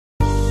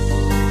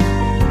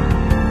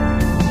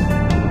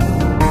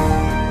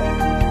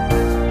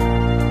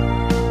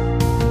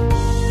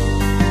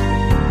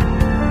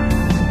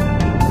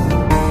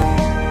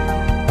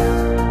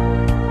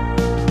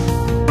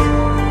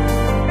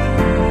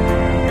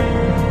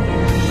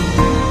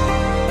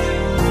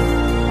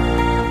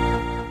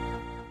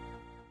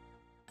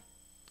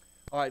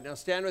right, now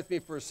stand with me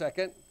for a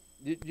second.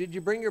 Did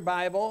you bring your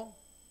Bible?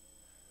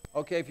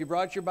 Okay, if you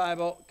brought your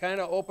Bible, kind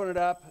of open it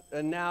up,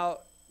 and now,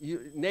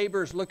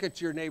 neighbors, look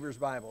at your neighbor's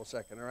Bible a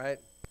second, all right?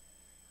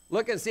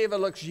 Look and see if it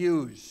looks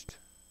used.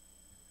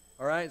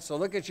 All right, so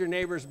look at your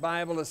neighbor's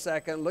Bible a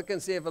second. Look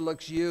and see if it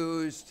looks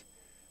used.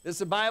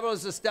 The Bible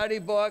is a study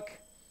book.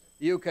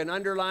 You can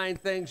underline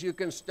things, you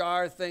can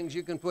star things,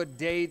 you can put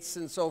dates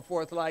and so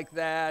forth like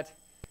that.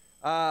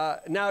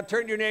 Now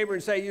turn to your neighbor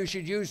and say, you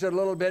should use it a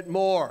little bit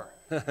more.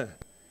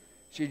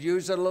 Should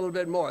use it a little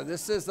bit more.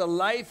 This is a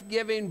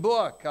life-giving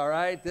book, all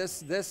right?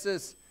 This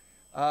is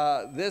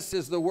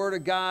the Word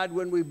of God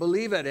when we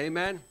believe it,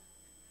 amen?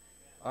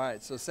 All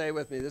right, so say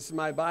with me, this is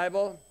my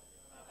Bible.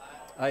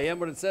 I am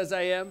what it says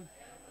I am.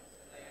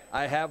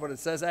 I have what it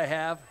says I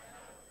have.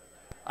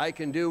 I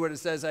can do what it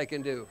says I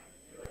can do.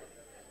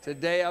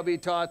 Today I'll be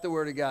taught the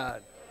Word of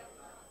God.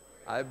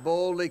 I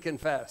boldly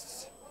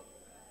confess.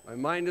 My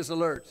mind is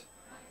alert.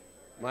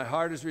 My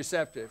heart is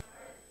receptive.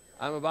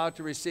 I'm about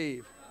to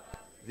receive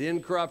the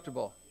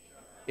incorruptible,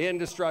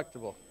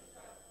 indestructible,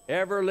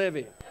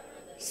 ever-living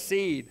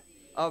seed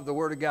of the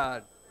Word of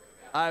God.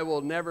 I will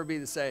never be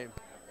the same.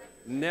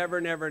 Never,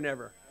 never,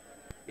 never.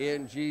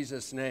 In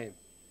Jesus' name.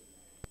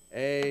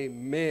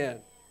 Amen.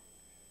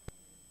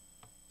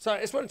 So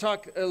I just want to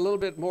talk a little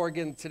bit more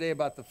again today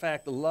about the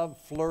fact that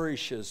love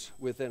flourishes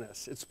within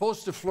us. It's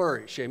supposed to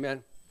flourish,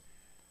 amen?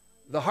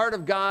 The heart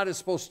of God is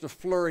supposed to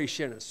flourish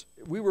in us.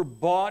 We were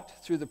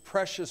bought through the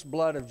precious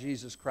blood of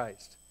Jesus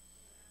Christ.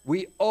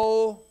 We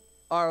owe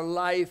our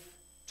life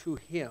to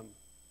Him.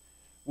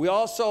 We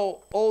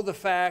also owe the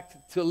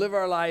fact to live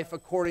our life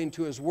according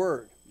to His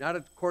Word, not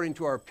according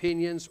to our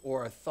opinions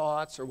or our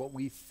thoughts or what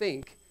we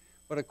think,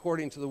 but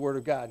according to the Word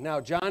of God.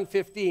 Now, John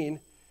 15,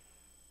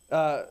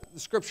 the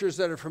scriptures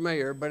that are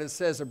familiar, but it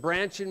says, a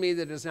branch in me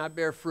that does not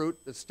bear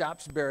fruit, that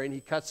stops bearing,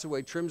 He cuts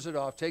away, trims it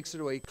off, takes it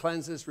away,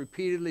 cleanses,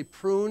 repeatedly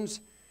prunes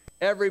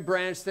every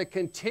branch that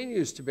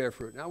continues to bear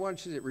fruit. Now, I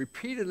want you to see,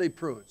 repeatedly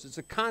prunes. It's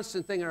a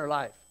constant thing in our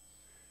life.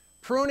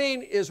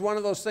 Pruning is one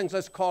of those things,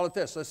 let's call it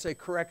this, let's say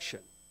correction,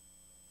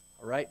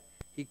 all right?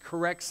 He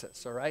corrects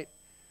us, all right?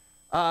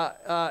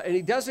 And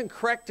He doesn't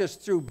correct us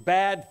through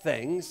bad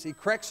things. He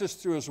corrects us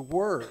through His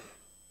Word.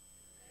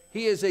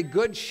 He is a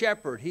good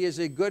shepherd. He is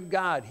a good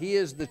God. He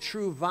is the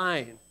true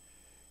vine.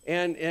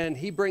 And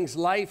He brings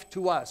life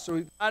to us.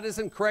 So God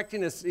isn't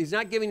correcting us. He's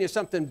not giving you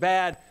something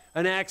bad,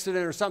 an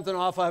accident or something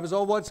awful. I was,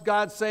 oh, what's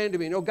God saying to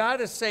me? No, God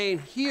is saying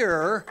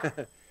here.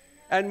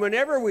 And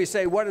whenever we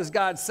say, what is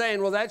God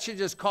saying? Well, that should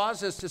just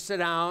cause us to sit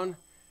down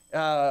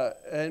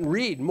and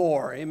read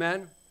more,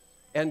 amen?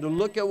 And to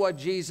look at what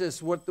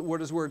Jesus, what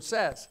His Word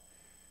says.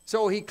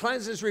 So He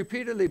cleanses,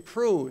 repeatedly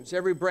prunes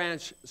every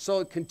branch so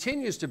it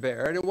continues to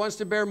bear, and it wants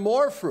to bear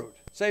more fruit.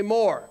 Say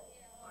more.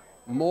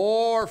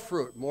 More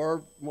fruit.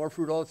 More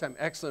fruit all the time.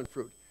 Excellent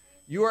fruit.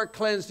 You are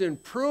cleansed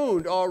and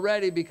pruned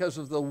already because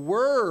of the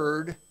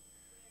Word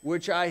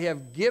which I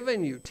have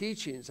given you,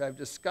 teachings I've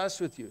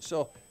discussed with you.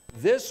 So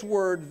this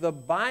Word, the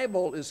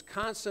Bible, is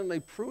constantly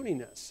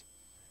pruning us.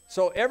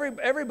 So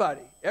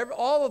everybody,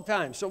 all the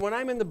time. So when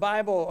I'm in the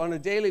Bible on a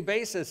daily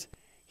basis,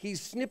 He's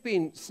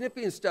snipping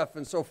stuff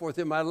and so forth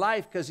in my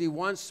life because He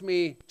wants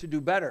me to do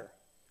better.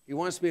 He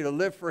wants me to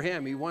live for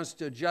Him. He wants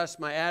to adjust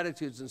my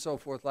attitudes and so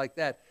forth like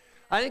that.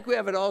 I think we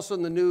have it also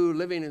in the New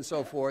Living and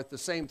so forth, the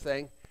same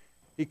thing.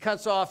 He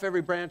cuts off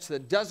every branch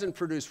that doesn't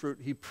produce fruit.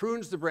 He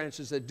prunes the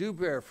branches that do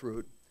bear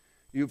fruit.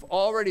 You've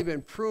already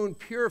been pruned,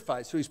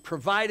 purified. So He's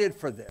provided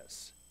for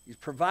this. He's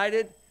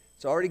provided.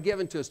 It's already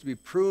given to us to be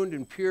pruned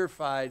and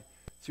purified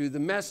through the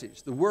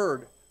message, the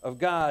Word of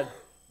God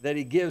that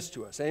He gives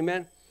to us.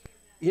 Amen?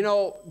 You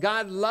know,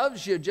 God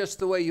loves you just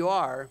the way you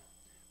are,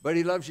 but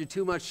He loves you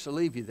too much to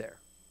leave you there.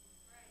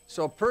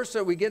 So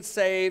person, we get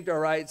saved, all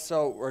right,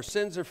 so our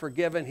sins are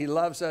forgiven. He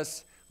loves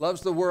us,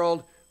 loves the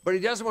world, but He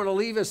doesn't want to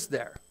leave us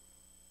there.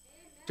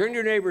 Turn to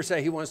your neighbor and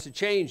say, He wants to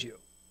change you.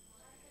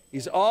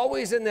 He's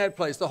always in that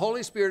place. The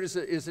Holy Spirit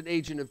is an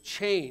agent of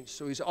change,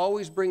 so He's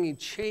always bringing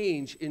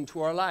change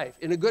into our life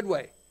in a good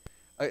way.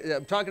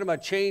 I'm talking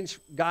about change,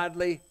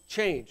 godly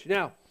change.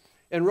 Now,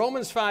 in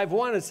Romans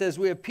 5:1, it says,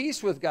 we have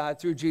peace with God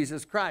through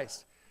Jesus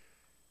Christ.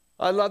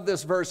 I love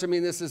this verse. I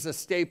mean, this is a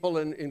staple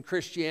in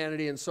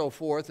Christianity and so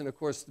forth. And, of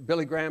course, the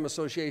Billy Graham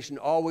Association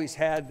always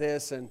had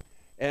this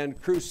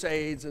and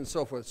crusades and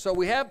so forth. So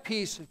we have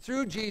peace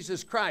through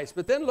Jesus Christ.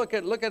 But then look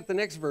at the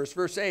next verse,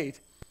 verse 8.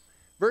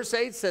 Verse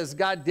 8 says,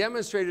 God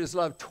demonstrated His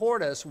love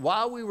toward us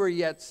while we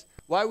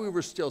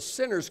were still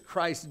sinners,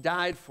 Christ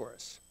died for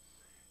us.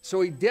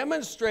 So He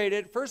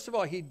demonstrated, first of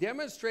all, He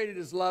demonstrated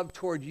His love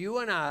toward you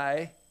and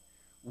I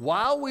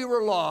while we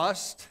were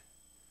lost,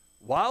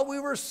 while we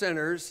were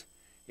sinners,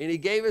 and He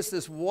gave us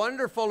this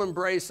wonderful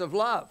embrace of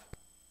love,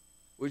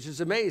 which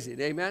is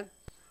amazing, amen?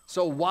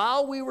 So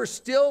while we were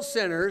still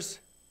sinners,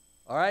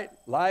 all right,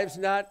 lives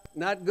not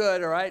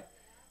good, all right,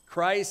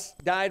 Christ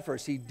died for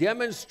us. He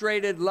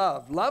demonstrated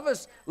love. Love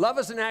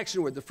is an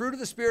action word. The fruit of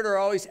the Spirit are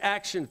always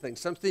action things,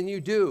 something you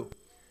do.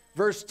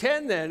 Verse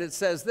 10 then, it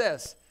says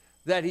this,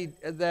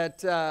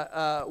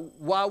 that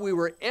while we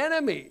were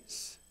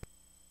enemies,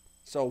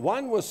 So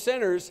one was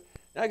sinners.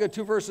 Now I go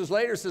 2 verses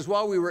later, it says,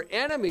 while we were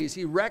enemies,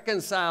 he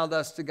reconciled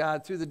us to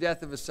God through the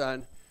death of his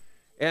son,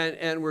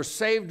 and were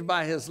saved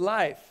by his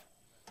life.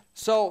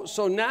 So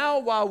now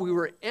while we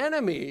were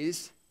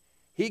enemies,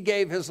 he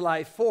gave his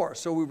life for us.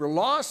 So we were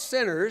lost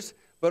sinners,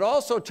 but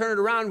also turn it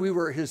around, we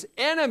were his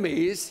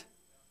enemies.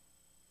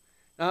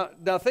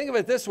 Now think of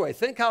it this way.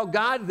 Think how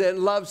God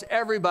then loves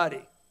everybody.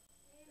 Amen.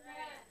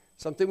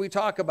 Something we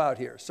talk about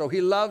here. So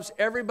he loves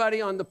everybody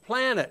on the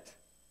planet.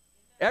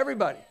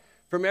 Everybody.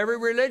 From every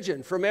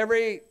religion, from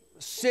every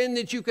sin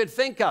that you could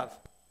think of.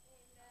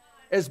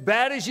 As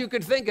bad as you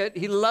could think it,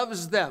 he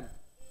loves them.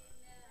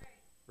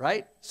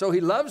 Right? So he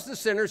loves the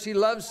sinners. He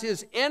loves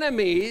his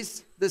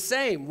enemies the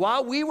same.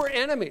 While we were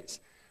enemies.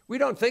 We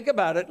don't think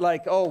about it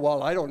like, oh,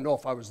 well, I don't know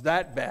if I was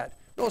that bad.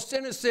 No,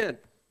 sin is sin.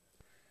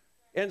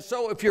 And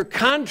so if you're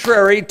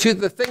contrary to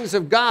the things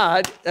of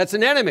God, that's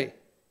an enemy.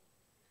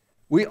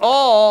 We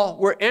all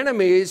were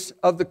enemies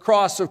of the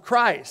cross of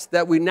Christ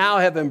that we now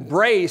have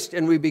embraced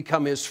and we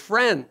become his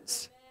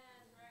friends.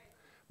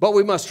 But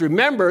we must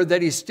remember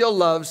that he still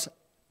loves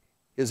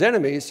his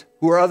enemies,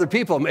 who are other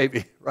people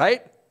maybe,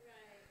 right?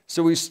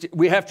 So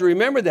we have to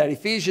remember that.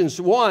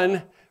 Ephesians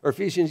 1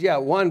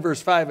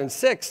 verse 5 and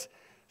 6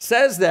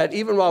 says that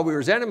even while we were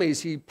his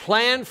enemies, he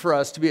planned for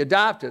us to be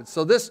adopted.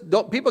 So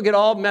people get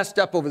all messed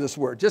up over this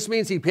word. It just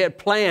means he had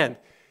planned.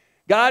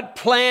 God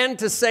planned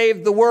to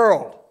save the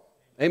world.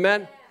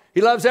 Amen?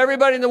 He loves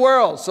everybody in the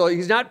world, so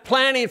he's not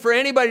planning for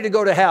anybody to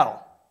go to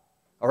hell.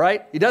 All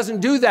right? He doesn't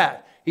do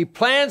that. He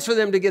plans for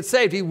them to get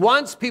saved. He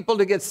wants people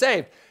to get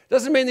saved.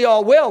 Doesn't mean they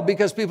all will,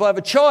 because people have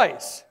a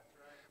choice.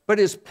 But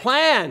his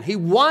plan, he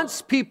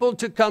wants people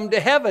to come to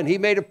heaven. He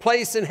made a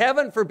place in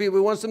heaven for people.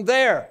 He wants them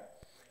there.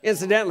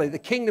 Incidentally, the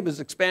kingdom is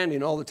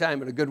expanding all the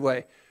time in a good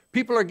way.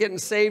 People are getting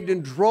saved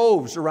in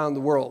droves around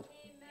the world.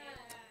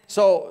 Amen.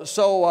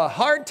 So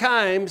hard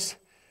times,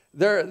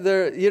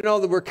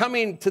 we're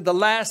coming to the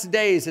last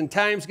days, and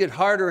times get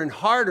harder and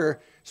harder,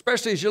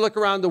 especially as you look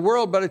around the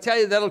world. But I tell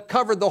you, that'll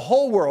cover the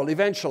whole world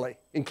eventually,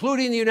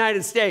 including the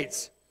United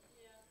States.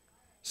 Yeah.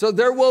 So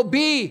there will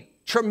be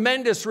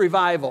tremendous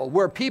revival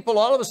where people,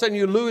 all of a sudden,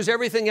 you lose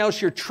everything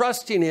else you're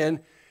trusting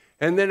in,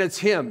 and then it's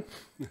him.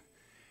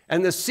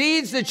 And the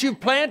seeds that you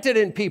planted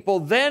in people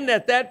then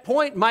at that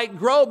point might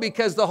grow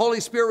because the Holy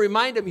Spirit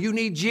reminded them, you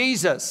need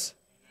Jesus.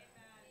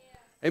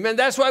 Amen.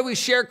 That's why we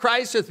share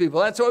Christ with people.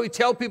 That's why we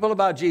tell people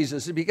about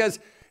Jesus. Because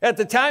at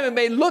the time it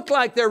may look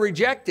like they're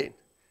rejecting.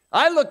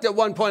 I looked at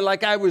one point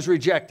like I was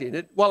rejecting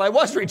it. Well, I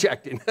was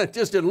rejecting. It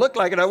just didn't look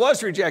like it. I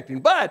was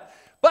rejecting. But,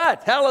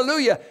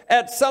 hallelujah,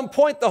 at some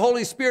point the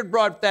Holy Spirit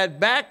brought that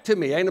back to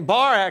me. In a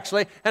bar,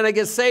 actually, and I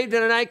get saved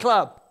in a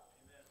nightclub.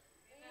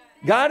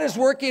 God is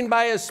working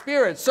by his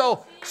Spirit.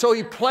 So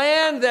he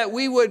planned that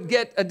we would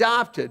get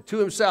adopted to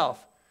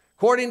himself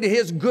according to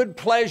his good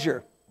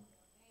pleasure.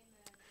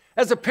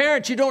 As a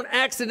parent, you don't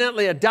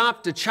accidentally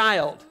adopt a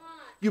child.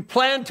 You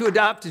plan to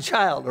adopt a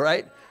child,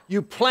 right?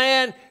 You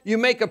plan, you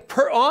make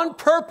on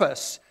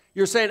purpose.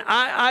 You're saying,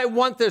 I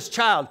want this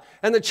child.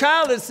 And the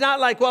child, it's not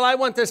like, well, I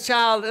want this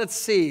child. Let's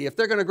see if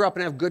they're going to grow up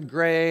and have good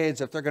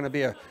grades, if they're going to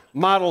be a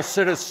model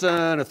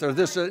citizen, if they're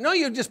this. No,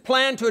 you just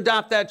plan to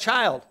adopt that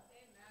child.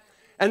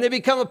 And they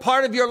become a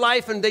part of your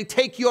life, and they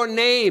take your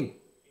name.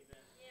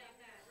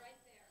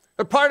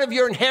 A part of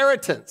your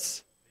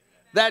inheritance,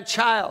 that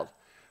child.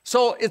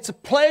 So it's a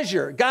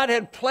pleasure. God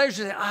had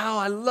pleasure. Oh,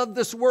 I love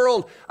this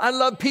world. I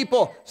love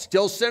people.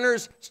 Still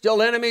sinners,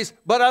 still enemies,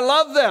 but I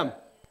love them.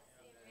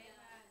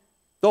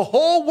 The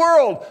whole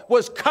world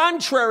was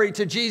contrary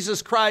to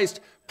Jesus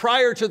Christ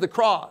prior to the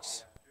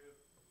cross.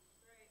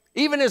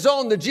 Even his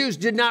own, the Jews,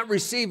 did not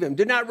receive him,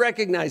 did not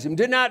recognize him,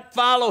 did not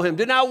follow him,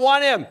 did not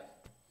want him.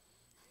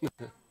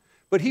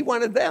 But he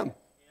wanted them.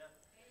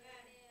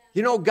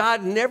 You know,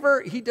 God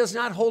he does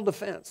not hold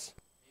offense.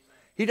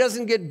 He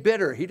doesn't get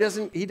bitter. He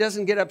doesn't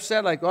get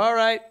upset like, all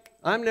right,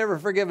 I'm never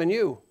forgiving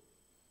you.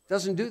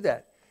 Doesn't do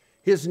that.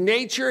 His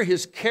nature,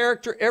 his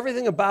character,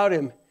 everything about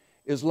him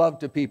is love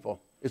to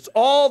people. It's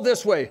all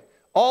this way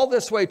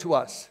to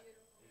us.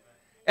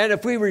 And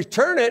if we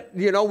return it,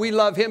 we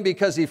love him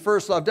because he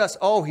first loved us.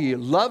 Oh, he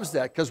loves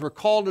that because we're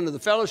called into the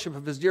fellowship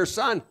of his dear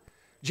son,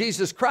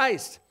 Jesus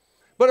Christ.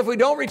 But if we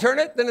don't return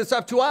it, then it's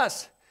up to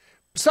us.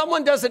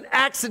 Someone doesn't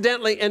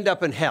accidentally end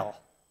up in hell.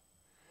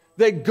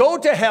 They go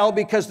to hell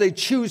because they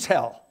choose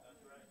hell.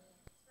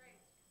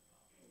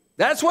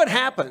 That's what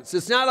happens.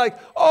 It's not like,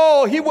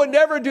 oh, he would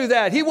never do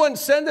that. He wouldn't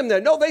send them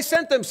there. No, they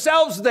sent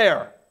themselves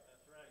there.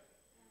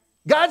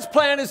 God's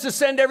plan is to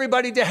send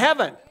everybody to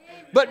heaven.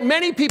 But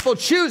many people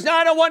choose, no,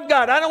 I don't want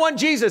God. I don't want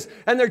Jesus.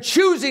 And they're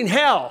choosing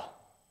hell.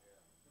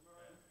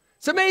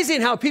 It's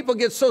amazing how people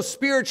get so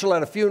spiritual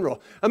at a funeral.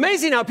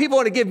 Amazing how people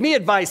want to give me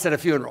advice at a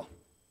funeral.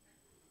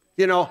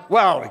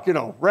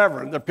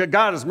 Reverend,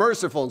 God is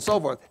merciful and so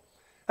forth.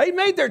 They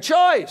made their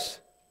choice.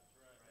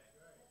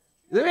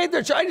 They made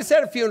their choice. I just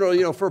had a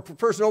funeral, for a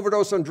person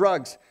overdosed on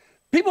drugs.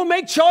 People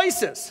make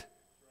choices.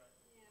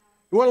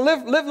 You want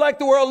to live like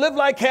the world, live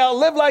like hell,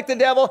 live like the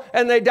devil,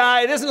 and they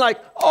die. It isn't like,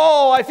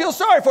 oh, I feel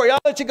sorry for you. I'll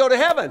let you go to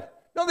heaven.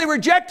 No, they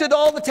reject it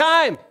all the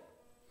time.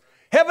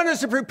 Heaven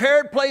is a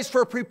prepared place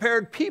for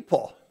prepared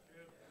people.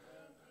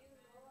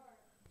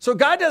 So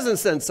God doesn't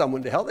send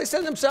someone to hell. They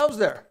send themselves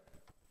there.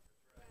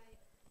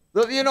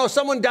 You know,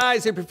 someone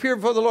dies, they prepare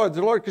for the Lord.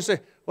 The Lord could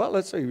say, well,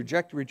 let's say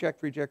reject.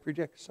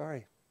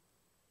 Sorry.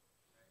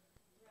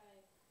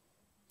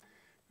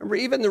 Remember,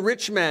 even the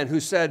rich man who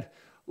said,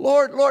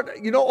 Lord,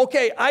 you know,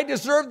 okay, I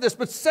deserve this,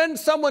 but send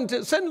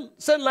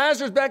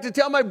Lazarus back to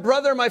tell my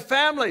brother, my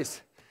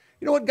families.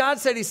 You know what God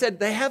said? He said,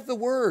 they have the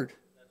word.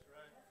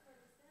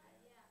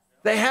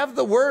 They have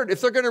the word. If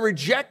they're going to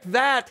reject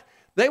that,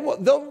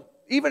 they'll,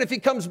 even if he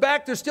comes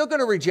back, they're still going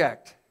to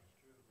reject.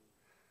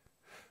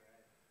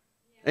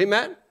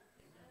 Amen?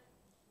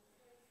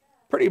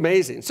 Pretty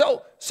amazing.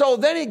 So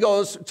then he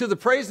goes to the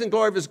praise and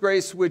glory of his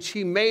grace, which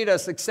he made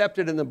us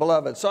accepted in the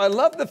beloved. So I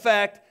love the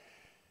fact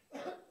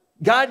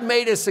God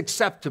made us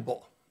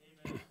acceptable.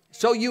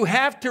 So you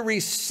have to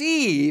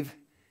receive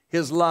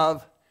his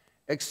love,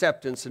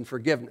 acceptance, and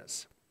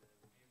forgiveness.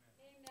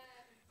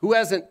 Who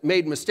hasn't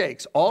made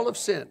mistakes? All have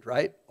sinned,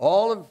 right?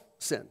 All have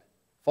sinned,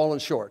 fallen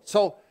short.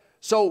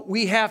 So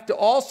we have to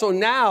also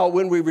now,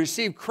 when we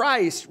receive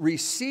Christ,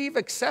 receive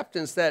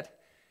acceptance that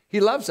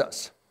he loves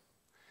us.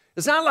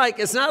 It's not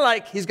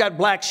like he's got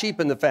black sheep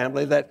in the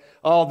family that,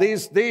 oh,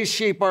 these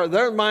sheep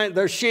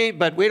they're sheep,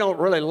 but we don't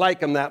really like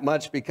them that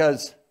much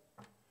because,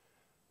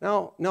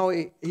 no,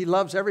 he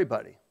loves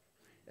everybody.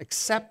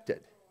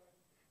 Accepted.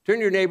 Turn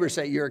to your neighbor and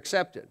say, you're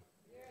accepted.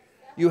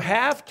 You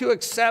have to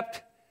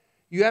accept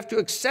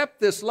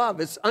this love.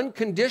 It's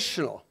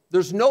unconditional.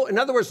 In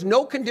other words,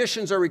 no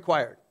conditions are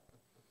required.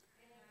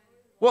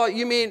 Well,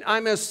 you mean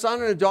I'm a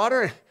son and a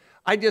daughter?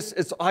 I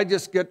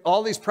just get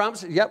all these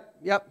promises?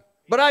 Yep.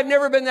 But I've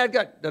never been that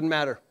good. Doesn't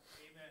matter.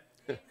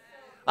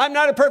 I'm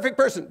not a perfect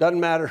person. Doesn't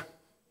matter.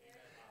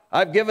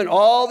 I've given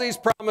all these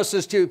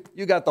promises to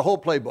you. Got the whole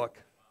playbook.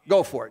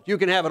 Go for it. You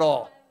can have it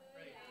all.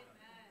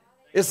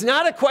 It's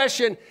not a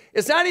question.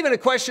 It's not even a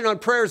question on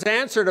prayers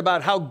answered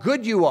about how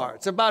good you are.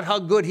 It's about how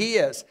good he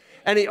is.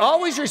 And he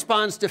always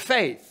responds to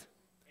faith.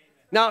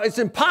 Now, it's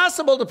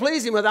impossible to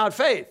please him without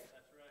faith.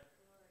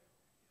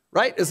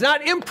 Right? It's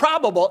not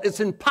improbable.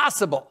 It's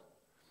impossible.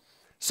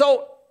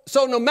 So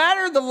no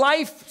matter the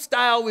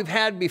lifestyle we've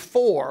had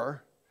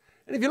before,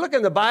 and if you look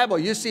in the Bible,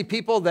 you see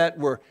people that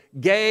were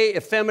gay,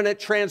 effeminate,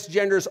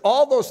 transgenders,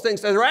 all those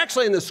things that are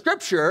actually in the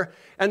scripture,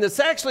 and this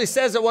actually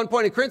says at one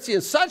point in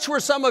Corinthians, such were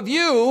some of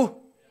you.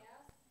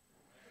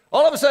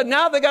 All of a sudden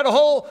now they got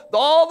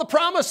all the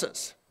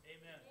promises.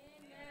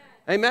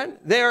 Amen.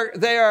 They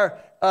are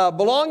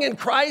belong in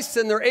Christ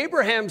and they're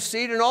Abraham's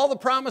seed, and all the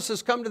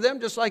promises come to them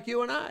just like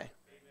you and I. Amen.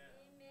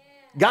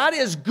 God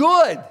is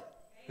good.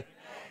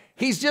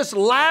 He's just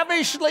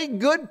lavishly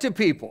good to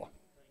people.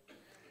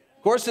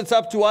 Of course, it's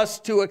up to us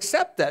to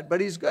accept that,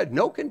 but he's good.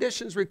 No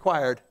conditions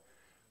required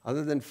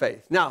other than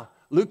faith. Now,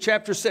 Luke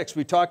chapter 6,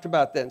 we talked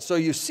about then. So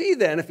you see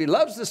then, if he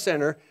loves the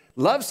sinner,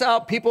 loves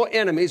out people,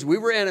 enemies, we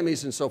were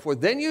enemies and so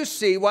forth, then you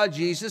see while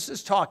Jesus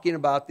is talking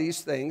about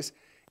these things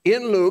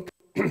in Luke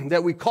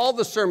that we call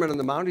the Sermon on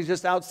the Mount. He's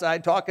just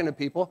outside talking to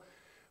people,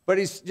 but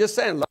he's just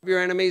saying, love your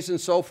enemies and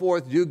so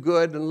forth, do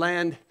good and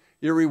land.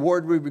 Your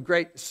reward will be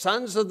great.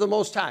 Sons of the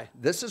Most High.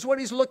 This is what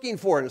he's looking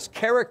for in his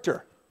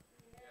character.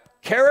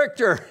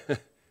 Character.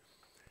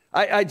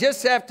 I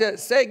just have to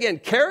say again,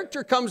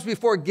 character comes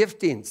before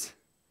giftings.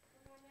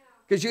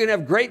 Because you can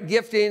have great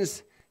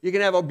giftings, you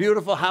can have a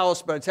beautiful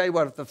house, but I tell you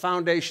what, if the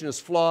foundation is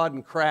flawed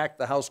and cracked,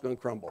 the house is going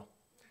to crumble.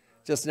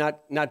 Just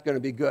not going to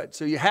be good.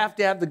 So you have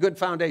to have the good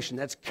foundation.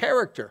 That's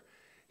character.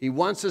 He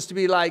wants us to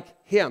be like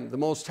him, the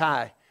Most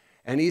High.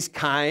 And he's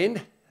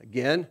kind,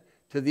 again,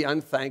 to the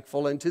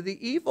unthankful and to the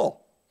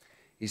evil.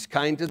 He's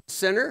kind to the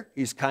sinner.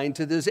 He's kind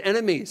to his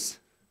enemies.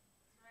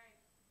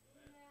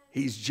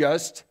 He's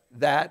just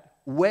that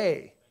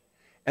way.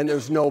 And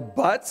there's no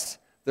buts.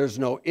 There's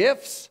no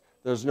ifs.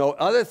 There's no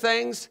other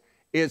things.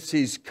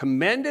 He's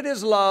commended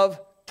his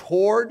love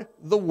toward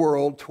the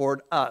world,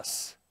 toward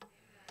us.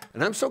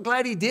 And I'm so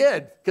glad he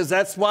did, because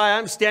that's why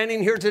I'm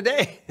standing here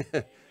today.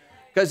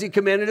 Because he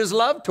commended his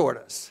love toward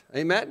us.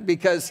 Amen?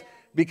 Because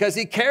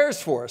he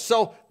cares for us.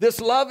 So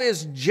this love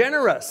is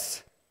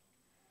generous.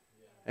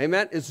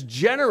 Amen? It's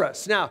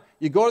generous. Now,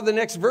 you go to the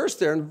next verse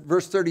there, in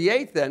verse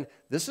 38 then.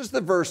 This is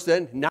the verse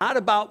then, not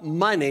about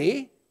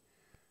money,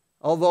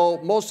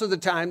 although most of the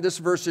time this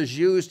verse is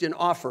used in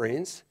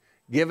offerings.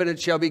 Given it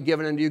shall be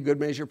given unto you, good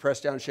measure,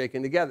 pressed down,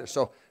 shaken together.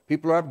 So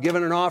people are up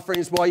giving an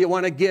offerings. Well, you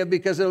want to give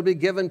because it'll be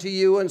given to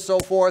you and so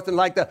forth. And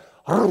like the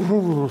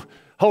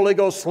Holy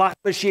Ghost slot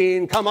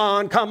machine, come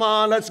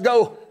on, let's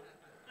go.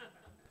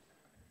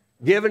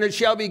 Given it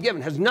shall be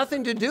given. Has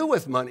nothing to do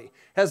with money.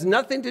 Has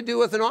nothing to do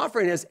with an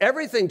offering. Has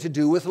everything to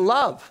do with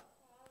love.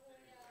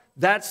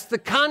 That's the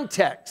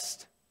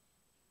context.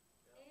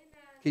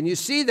 Can you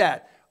see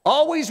that?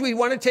 Always we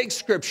want to take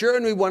Scripture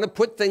and we want to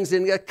put things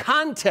in a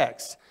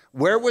context.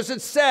 Where was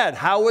it said?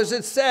 How was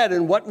it said?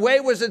 In what way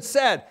was it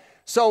said?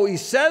 So he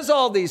says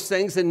all these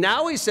things, and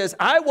now he says,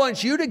 I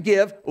want you to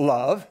give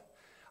love.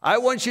 I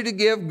want you to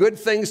give good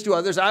things to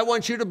others. I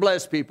want you to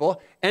bless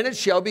people, and it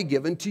shall be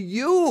given to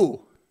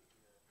you.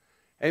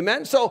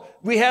 Amen? So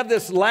we have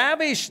this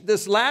lavish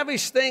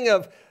thing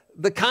of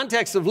the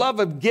context of love,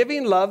 of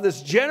giving love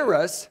that's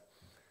generous.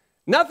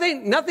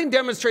 Nothing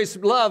demonstrates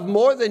love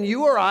more than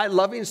you or I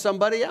loving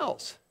somebody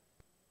else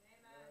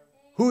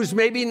who's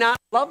maybe not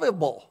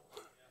lovable,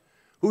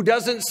 who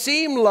doesn't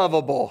seem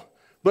lovable,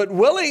 but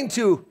willing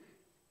to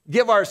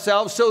give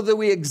ourselves so that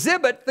we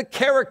exhibit the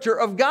character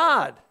of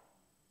God.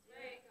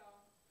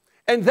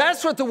 And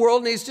that's what the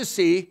world needs to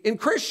see in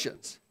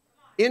Christians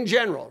in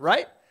general,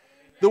 right?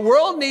 The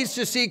world needs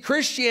to see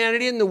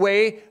Christianity in the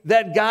way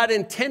that God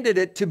intended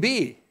it to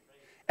be,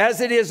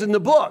 as it is in the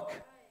book.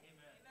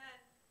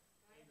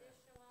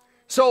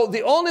 So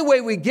the only way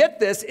we get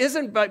this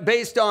isn't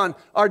based on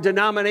our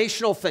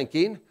denominational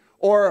thinking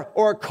or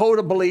a code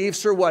of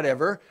beliefs or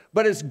whatever,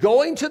 but it's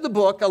going to the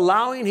book,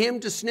 allowing him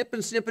to snip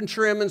and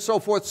trim and so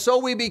forth, so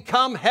we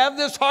have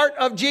this heart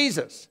of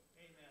Jesus.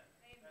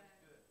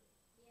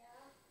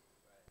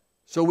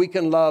 So we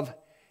can love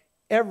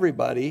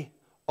everybody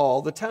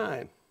all the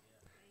time.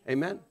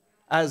 Amen?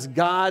 As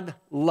God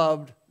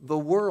loved the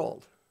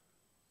world.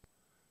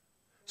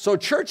 So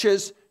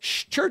churches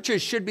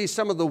should be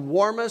some of the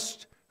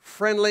warmest,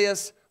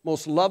 friendliest,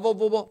 most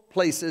lovable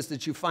places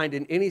that you find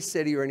in any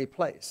city or any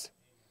place.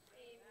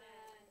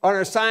 On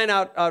our sign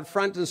out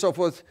front and so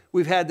forth,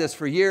 we've had this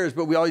for years,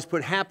 but we always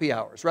put happy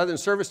hours. Rather than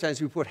service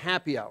times, we put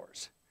happy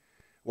hours.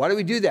 Why do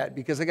we do that?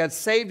 Because I got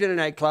saved in a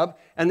nightclub,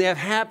 and they have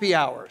happy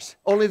hours,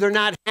 only they're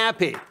not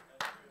happy.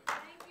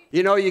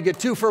 You know, you get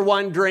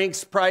 2-for-1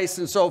 drinks price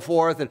and so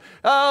forth, and,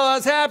 oh,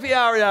 it's happy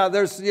hour.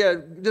 Yeah,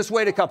 just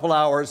wait a couple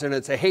hours, and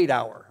it's a hate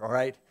hour, all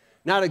right?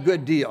 Not a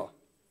good deal.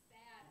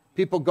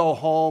 People go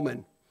home,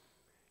 and,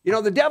 you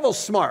know, the devil's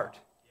smart.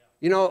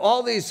 You know,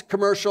 all these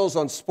commercials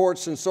on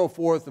sports and so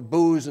forth, the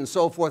booze and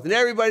so forth, and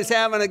everybody's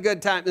having a good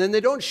time. And then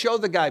they don't show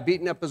the guy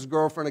beating up his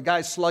girlfriend, a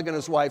guy slugging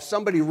his wife,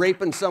 somebody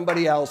raping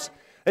somebody else.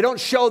 They don't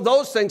show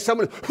those things,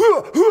 somebody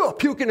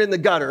puking in the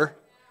gutter.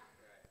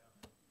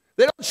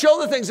 They don't show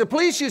the things. The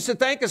police used to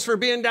thank us for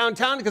being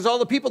downtown because all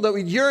the people that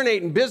would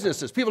urinate in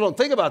businesses. People don't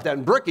think about that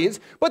in Brookings,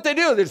 but they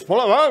do. They just pull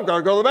up, oh, I've got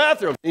to go to the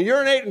bathroom. And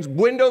urinate in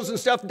windows and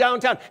stuff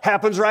downtown.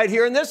 Happens right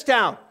here in this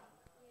town.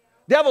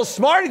 Devil's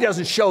smart. He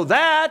doesn't show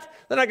that.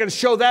 They're not going to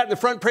show that in the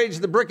front page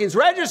of the Brookings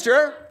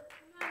Register.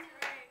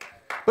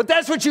 But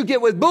that's what you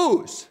get with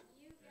booze.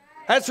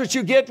 That's what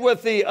you get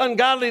with the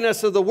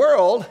ungodliness of the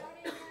world.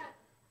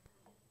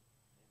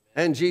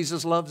 And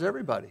Jesus loves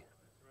everybody.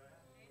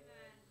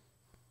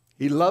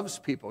 He loves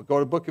people. Go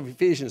to the book of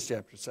Ephesians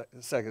chapter 2,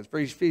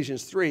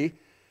 Ephesians 3.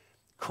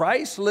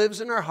 Christ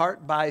lives in our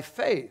heart by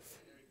faith.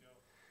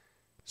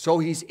 So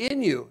he's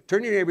in you.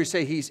 Turn to your neighbor and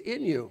say, he's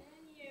in you.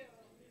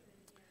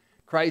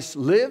 Christ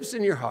lives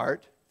in your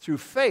heart through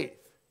faith.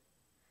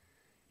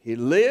 He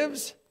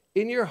lives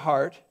in your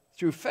heart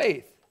through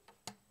faith.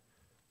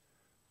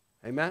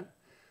 Amen?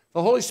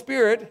 The Holy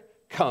Spirit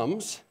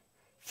comes.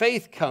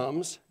 Faith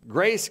comes,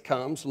 grace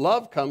comes,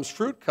 love comes,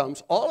 fruit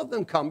comes. All of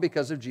them come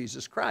because of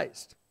Jesus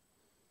Christ.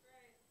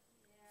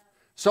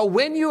 So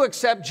when you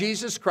accept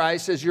Jesus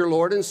Christ as your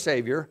Lord and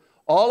Savior,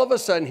 all of a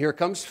sudden here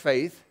comes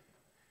faith.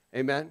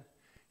 Amen.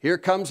 Here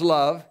comes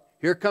love.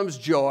 Here comes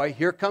joy.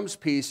 Here comes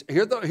peace.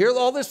 Here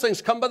all these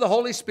things come by the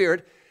Holy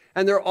Spirit,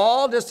 and they're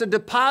all just a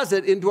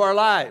deposit into our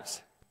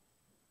lives.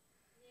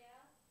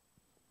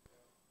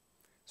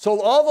 So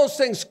all those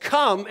things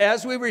come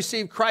as we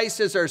receive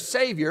Christ as our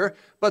Savior,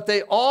 but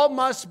they all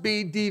must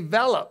be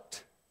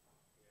developed.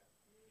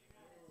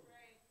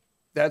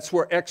 That's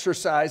where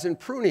exercise and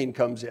pruning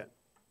comes in.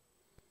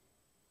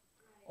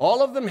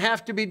 All of them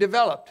have to be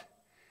developed.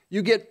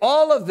 You get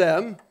all of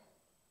them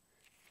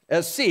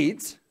as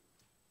seeds,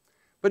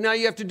 but now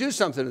you have to do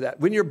something to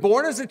that. When you're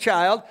born as a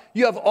child,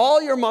 you have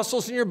all your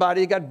muscles in your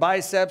body. You got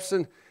biceps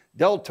and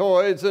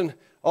deltoids and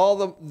all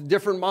the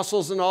different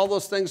muscles and all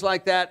those things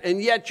like that,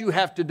 and yet you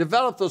have to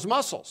develop those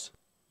muscles.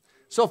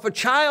 So if a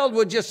child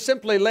would just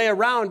simply lay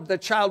around, the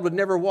child would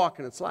never walk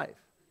in its life.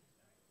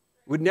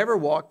 Would never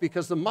walk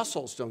because the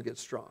muscles don't get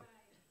strong.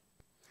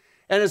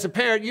 And as a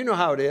parent, you know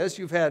how it is.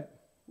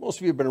 Most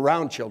of you have been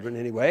around children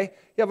anyway.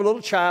 You have a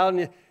little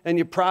child and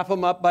you prop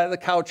them up by the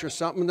couch or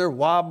something, and they're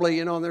wobbly,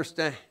 you know, and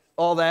they're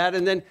all that.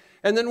 And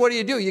then what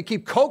do? You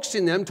keep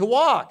coaxing them to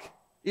walk,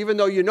 even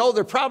though you know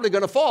they're probably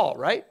going to fall,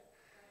 right?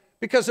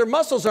 Because their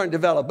muscles aren't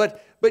developed.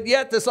 But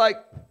yet it's like,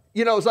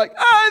 you know, it's like,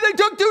 they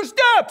took 2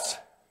 steps.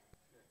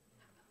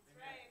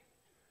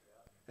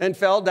 And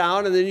fell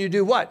down, and then you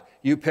do what?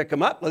 You pick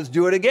them up. Let's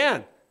do it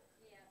again.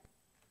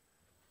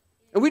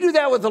 And we do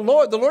that with the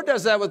Lord. The Lord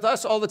does that with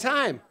us all the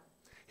time.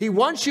 He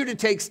wants you to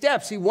take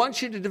steps. He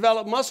wants you to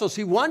develop muscles.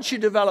 He wants you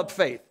to develop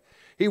faith.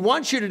 He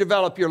wants you to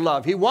develop your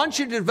love. He wants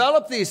you to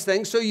develop these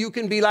things so you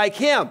can be like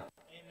him.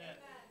 Amen.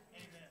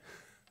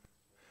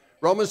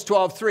 Romans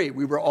 12:3,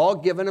 we were all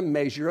given a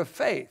measure of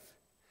faith.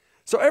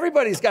 So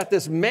everybody's got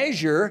this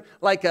measure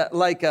like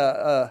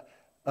a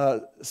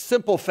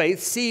simple faith,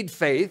 seed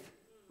faith,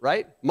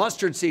 right?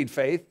 Mustard seed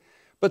faith.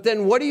 But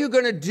then what are you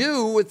going to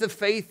do with the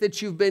faith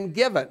that you've been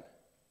given?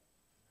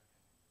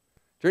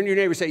 Turn to your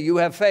neighbor and say, you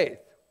have faith.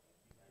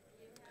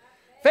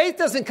 Faith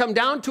doesn't come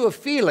down to a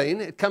feeling.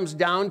 It comes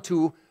down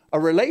to a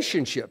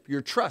relationship,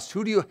 your trust.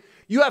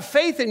 You have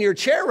faith in your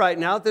chair right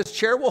now. This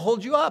chair will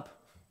hold you up.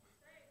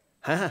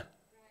 Huh?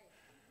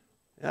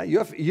 Yeah,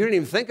 you didn't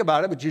even think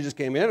about it, but you just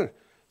came in and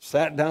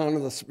sat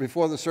down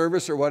before the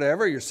service or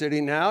whatever. You're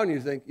sitting now and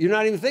you think, you're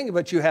not even thinking,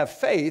 but you have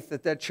faith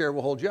that that chair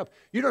will hold you up.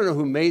 You don't know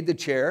who made the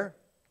chair.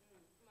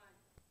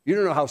 You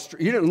don't know how,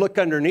 you didn't look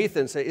underneath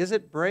and say, is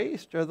it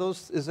braced?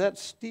 Is that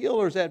steel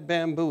or is that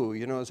bamboo?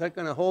 You know, is that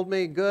going to hold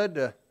me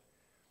good?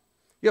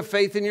 You have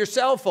faith in your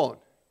cell phone.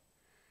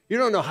 You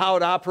don't know how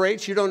it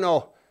operates. You don't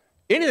know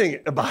anything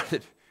about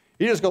it.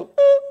 You just go,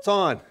 it's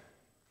on.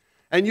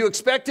 And you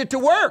expect it to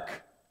work.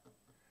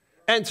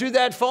 And through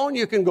that phone,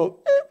 you can go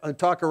and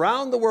talk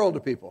around the world to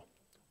people.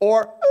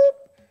 Or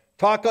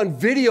talk on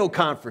video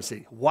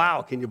conferencing.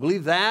 Wow, can you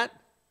believe that?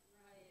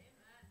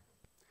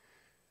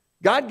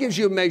 God gives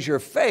you a measure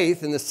of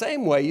faith in the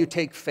same way you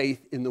take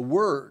faith in the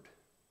Word.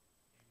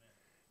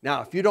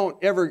 Now, if you're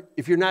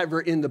not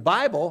ever in the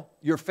Bible,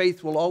 your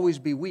faith will always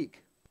be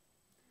weak.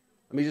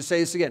 Let me just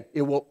say this again.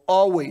 It will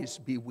always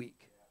be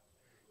weak.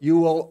 You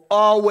will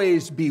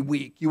always be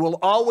weak. You will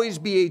always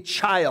be a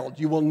child.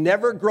 You will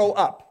never grow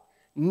up.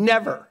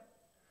 Never.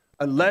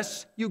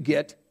 Unless you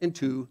get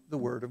into the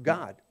Word of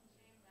God.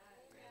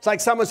 It's like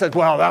someone says,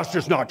 well, that's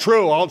just not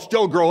true. I'll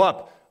still grow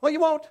up. Well, you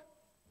won't.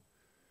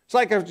 It's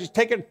like if you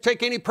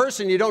take any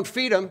person, you don't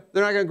feed them,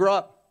 they're not going to grow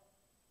up.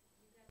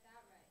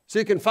 So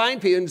you can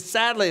find people, and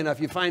sadly enough,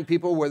 you find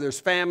people where there's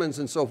famines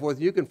and so forth.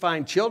 You can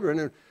find children,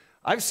 and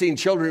I've seen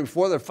children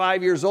before, they're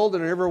 5 years old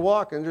and they never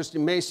walk and just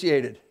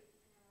emaciated.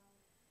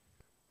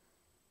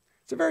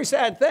 It's a very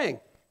sad thing.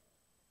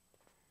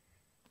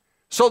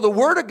 So the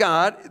Word of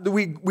God,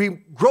 we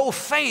grow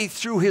faith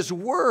through His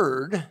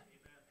Word,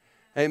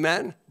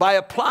 amen, by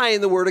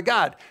applying the Word of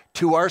God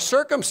to our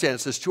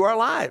circumstances, to our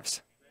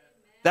lives.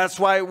 That's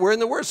why we're in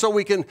the Word.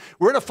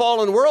 We're in a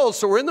fallen world,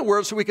 so we're in the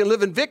Word so we can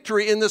live in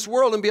victory in this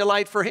world and be a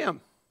light for Him.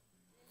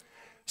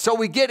 So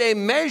we get a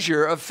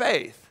measure of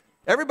faith.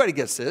 Everybody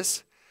gets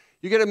this.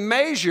 You get a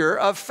measure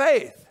of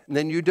faith, and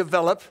then you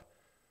develop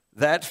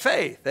that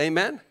faith,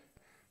 amen?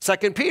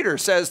 2 Peter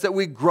says that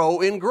we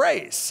grow in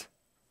grace.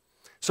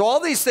 So all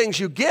these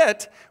things you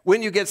get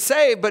when you get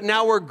saved, but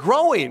now we're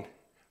growing.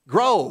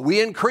 Grow,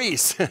 we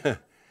increase.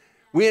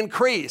 We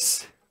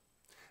increase.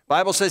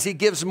 Bible says He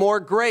gives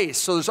more grace.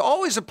 So there's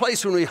always a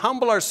place when we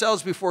humble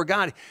ourselves before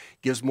God, He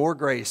gives more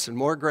grace and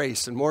more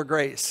grace and more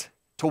grace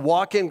to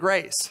walk in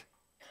grace.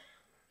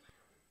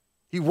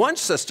 He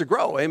wants us to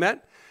grow,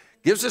 amen?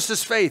 Gives us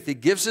His faith. He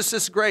gives us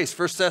His grace.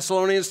 1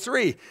 Thessalonians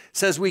 3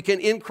 says we can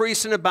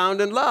increase and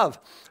abound in love.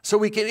 So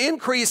we can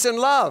increase in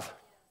love.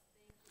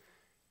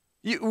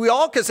 We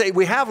all can say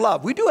we have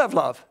love. We do have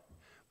love,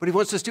 but He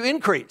wants us to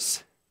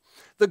increase.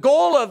 The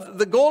goal of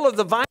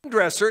the vine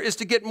dresser is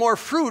to get more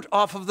fruit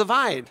off of the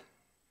vine.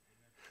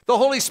 The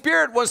Holy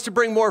Spirit wants to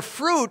bring more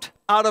fruit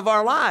out of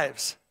our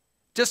lives,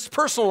 just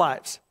personal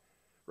lives,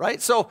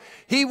 right? So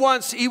He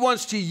wants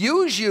to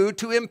use you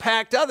to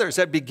impact others.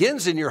 That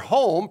begins in your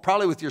home,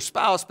 probably with your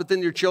spouse, but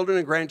then your children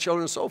and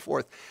grandchildren and so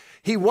forth.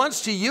 He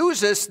wants to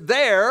use us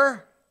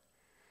there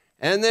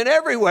and then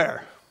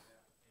everywhere.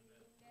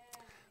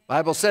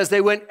 Bible says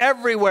they went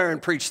everywhere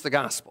and preached the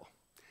gospel.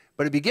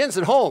 But it begins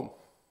at home.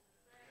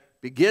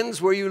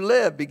 Begins where you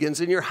live,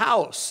 begins in your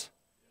house.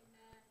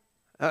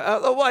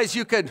 Otherwise,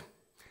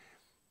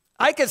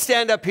 I could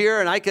stand up here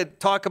and I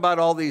could talk about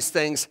all these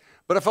things,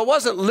 but if I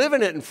wasn't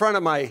living it in front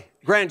of my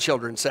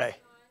grandchildren, say,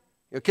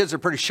 your kids are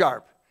pretty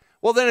sharp,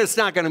 well, then it's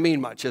not going to mean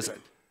much, is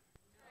it?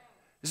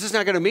 It's just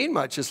not going to mean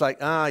much. It's like,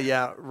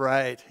 yeah,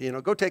 right.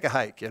 Go take a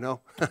hike,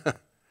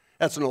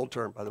 That's an old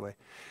term, by the way.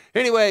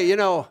 Anyway,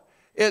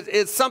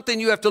 it's something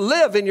you have to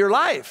live in your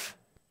life.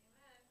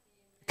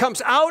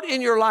 Comes out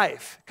in your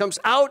life, comes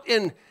out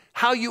in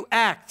how you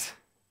act,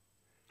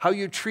 how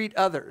you treat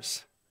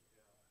others,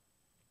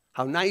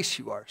 how nice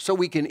you are. So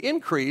we can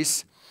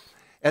increase,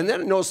 and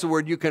then it knows the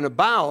word you can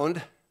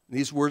abound.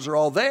 These words are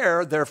all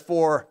there,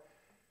 therefore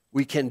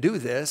we can do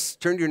this.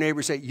 Turn to your neighbor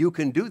and say, you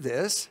can do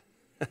this.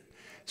 So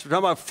we're talking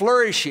about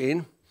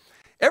flourishing.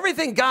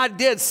 Everything God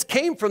did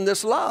came from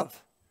this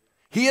love.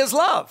 He is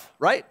love,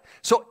 right?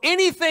 So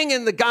anything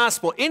in the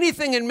gospel,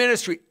 anything in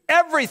ministry,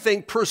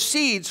 everything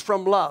proceeds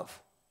from love.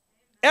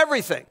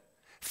 Everything.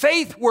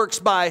 Faith works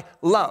by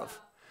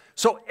love.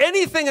 So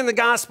anything in the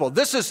gospel,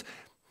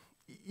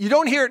 you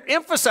don't hear it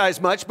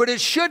emphasized much, but it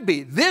should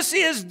be. This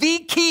is the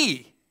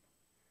key.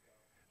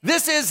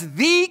 This is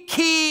the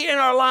key in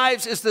our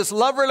lives, is this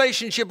love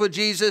relationship with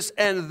Jesus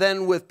and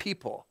then with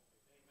people.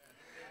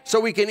 So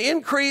we can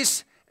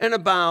increase and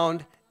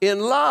abound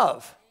in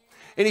love.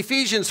 In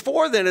Ephesians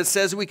 4, then, it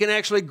says we can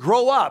actually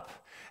grow up.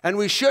 And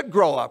we should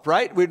grow up,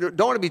 right? We don't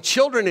want to be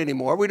children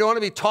anymore. We don't want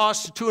to be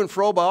tossed to and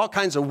fro by all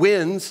kinds of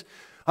winds.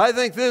 I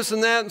think this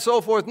and that and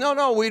so forth.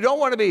 No, we don't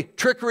want to be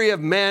trickery of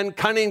men,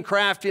 cunning,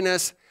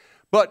 craftiness.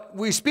 But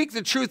we speak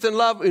the truth in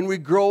love, and we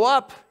grow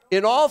up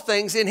in all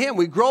things in Him.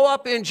 We grow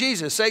up in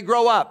Jesus. Say,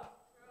 grow up.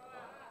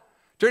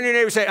 Turn to your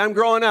neighbor and say, I'm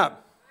growing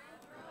up.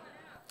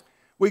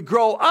 We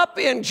grow up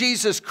in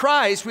Jesus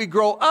Christ. We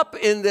grow up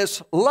in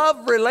this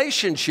love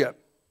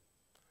relationship.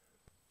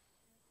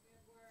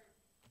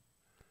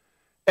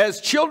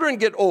 As children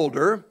get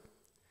older,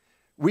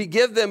 we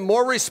give them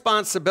more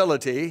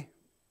responsibility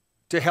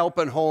to help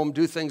at home,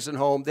 do things at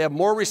home. They have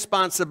more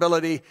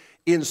responsibility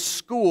in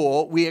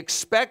school. We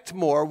expect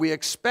more. We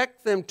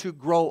expect them to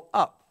grow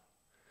up.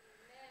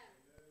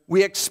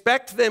 We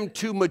expect them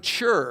to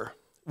mature.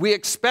 We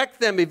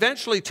expect them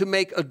eventually to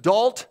make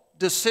adult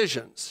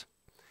decisions.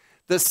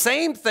 The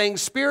same thing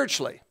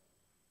spiritually.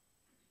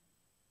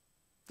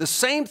 The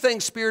same thing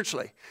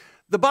spiritually.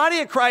 The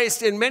body of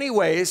Christ, in many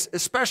ways,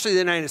 especially the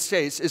United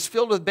States, is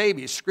filled with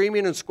babies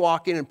screaming and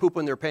squawking and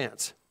pooping their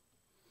pants.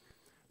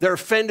 They're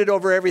offended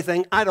over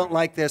everything. I don't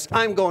like this.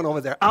 I'm going over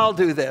there. I'll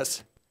do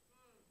this.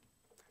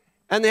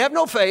 And they have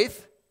no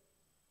faith,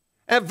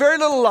 have very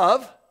little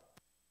love,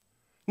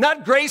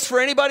 not grace for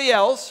anybody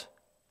else.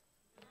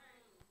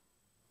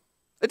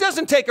 It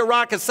doesn't take a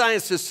rocket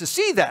scientist to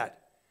see that.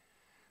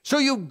 So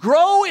you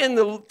grow in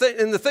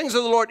the things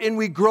of the Lord, and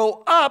we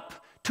grow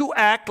up to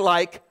act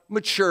like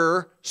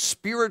mature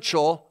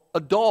spiritual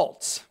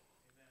adults.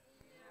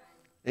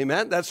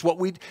 Amen? That's what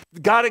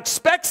God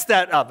expects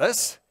that of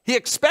us. He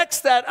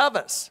expects that of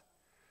us.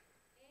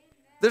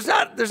 There's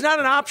not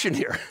an option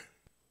here.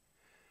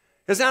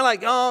 It's not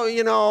like, oh,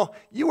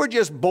 you were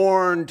just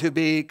born to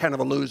be kind of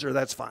a loser.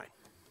 That's fine.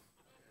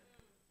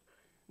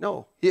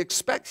 No,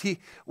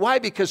 why?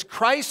 Because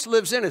Christ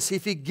lives in us.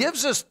 If he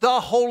gives us the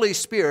Holy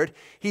Spirit,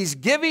 he's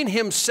giving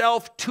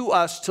himself to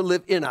us to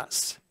live in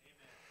us.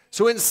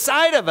 So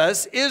inside of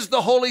us is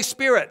the Holy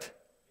Spirit.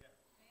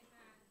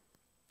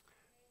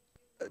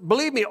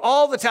 Believe me,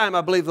 all the time I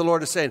believe the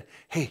Lord is saying,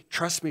 hey,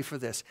 trust me for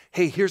this.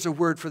 Hey, here's a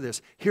word for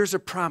this. Here's a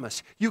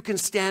promise. You can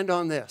stand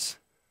on this.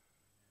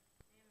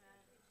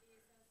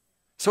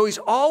 So he's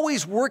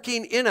always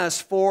working in us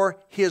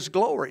for his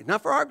glory.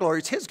 Not for our glory,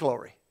 it's his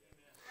glory.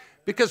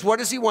 Because what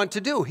does he want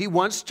to do? He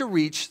wants to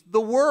reach the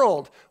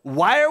world.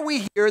 Why are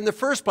we here in the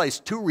first place?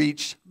 To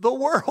reach the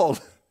world.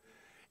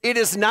 It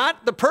is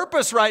not, the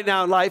purpose right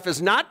now in life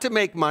is not to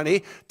make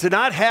money, to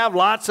not have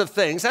lots of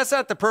things. That's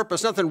not the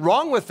purpose. Nothing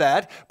wrong with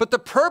that. But the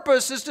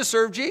purpose is to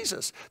serve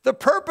Jesus. The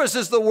purpose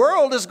is the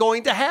world is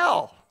going to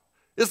hell.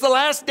 It's the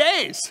last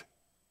days.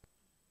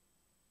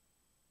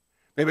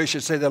 Maybe I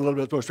should say that a little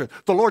bit more straight.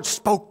 The Lord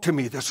spoke to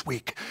me this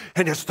week,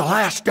 and it's the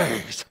last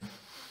days.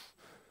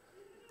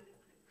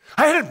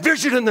 I had a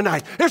vision in the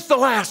night. It's the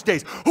last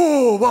days.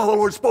 Oh, well, the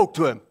Lord spoke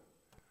to him.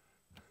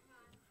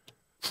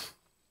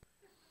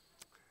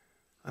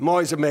 I'm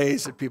always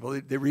amazed at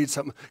people. They read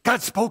something.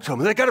 God spoke to them.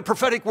 They got a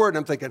prophetic word. And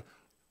I'm thinking,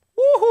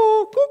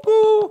 woohoo,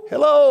 cuckoo,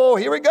 hello,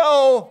 here we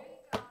go.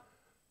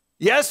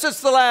 Yes,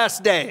 it's the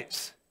last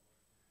days.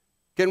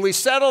 Can we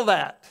settle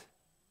that?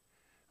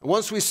 And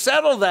once we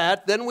settle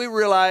that, then we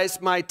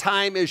realize my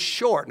time is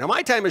short. Now,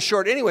 my time is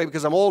short anyway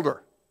because I'm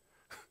older,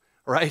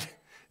 right?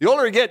 The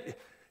older you get,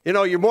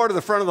 you're more to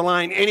the front of the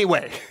line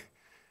anyway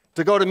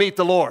to go to meet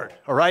the Lord,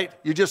 all right?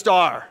 You just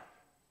are.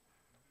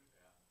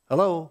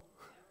 Hello?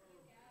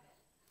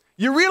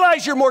 You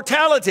realize your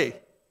mortality.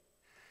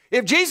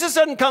 If Jesus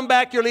doesn't come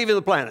back, you're leaving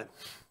the planet.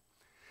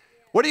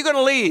 What are you going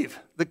to leave?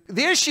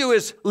 The issue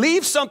is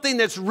leave something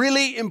that's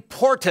really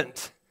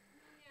important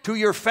to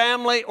your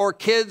family or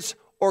kids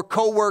or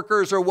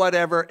coworkers or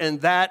whatever,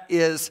 and that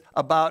is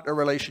about a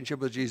relationship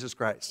with Jesus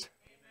Christ.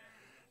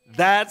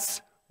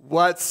 That's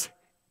what's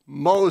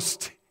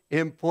most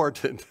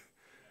important.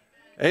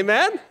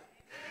 Amen?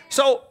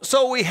 So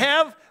we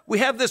have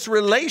this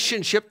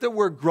relationship that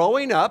we're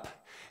growing up.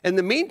 In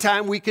the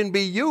meantime, we can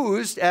be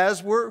used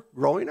as we're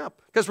growing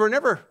up because we're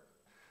never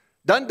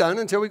done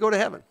until we go to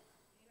heaven.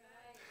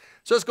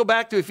 So let's go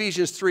back to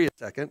Ephesians 3 a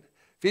second.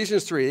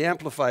 Ephesians 3, the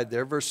Amplified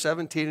there, verse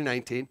 17 and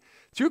 19.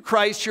 Through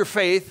Christ, through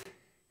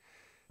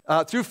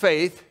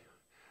faith,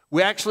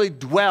 we actually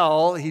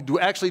dwell. He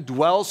actually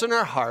dwells in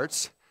our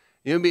hearts.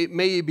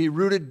 May you be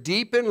rooted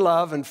deep in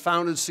love and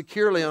founded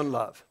securely on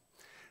love.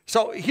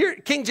 So here,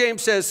 King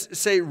James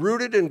say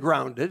rooted and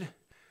grounded.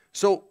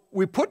 So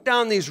we put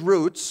down these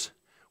roots.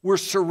 We're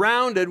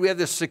surrounded. We have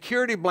this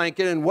security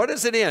blanket. And what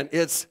is it in?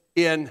 It's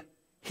in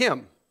him.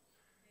 Amen.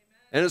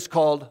 And it's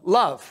called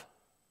love.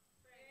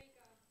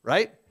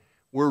 Right?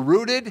 We're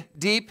rooted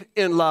deep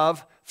in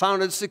love,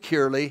 founded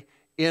securely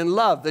in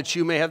love, that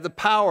you may have the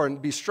power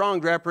and be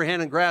strong to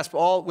apprehend and grasp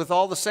with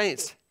all the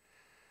saints.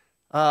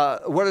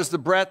 What is the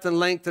breadth and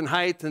length and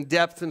height and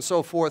depth and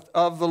so forth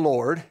of the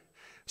Lord?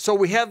 So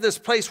we have this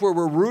place where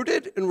we're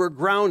rooted and we're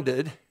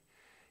grounded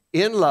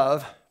in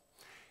love.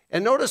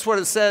 And notice what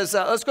it says.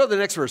 Let's go to the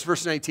next verse,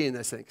 verse 19,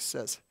 I think it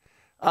says.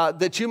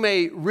 That you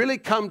may really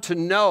come to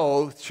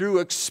know through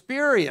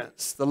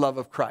experience the love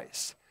of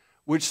Christ,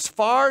 which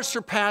far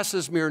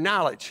surpasses mere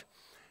knowledge.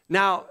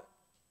 Now,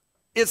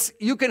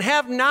 you can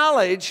have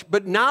knowledge,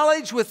 but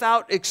knowledge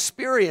without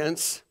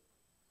experience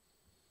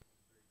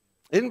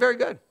isn't very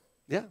good.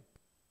 Yeah,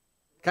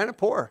 kind of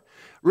poor.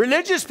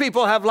 Religious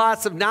people have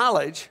lots of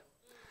knowledge.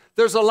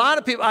 There's a lot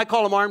of people, I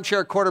call them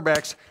armchair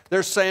quarterbacks.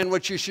 They're saying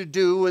what you should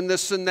do and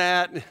this and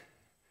that,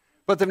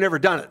 but they've never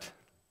done it.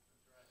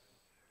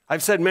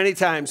 I've said many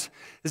times,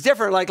 it's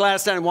different like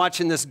last time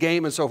watching this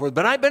game and so forth,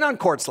 but I've been on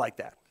courts like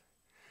that.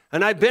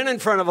 And I've been in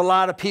front of a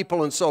lot of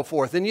people and so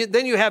forth. And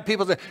then you have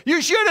people say,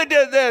 you should have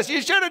did this.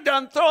 You should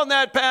have thrown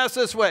that pass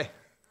this way.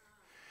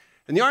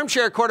 And the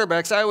armchair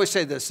quarterbacks, I always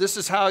say this. This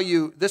is how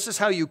you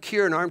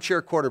cure an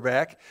armchair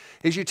quarterback,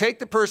 is you take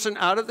the person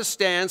out of the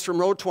stands from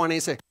row 20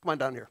 and say, come on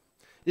down here.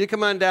 You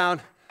come on down,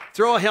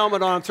 throw a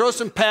helmet on them, throw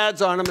some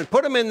pads on them, and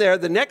put them in there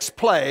the next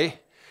play.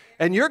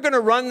 And you're going to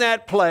run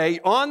that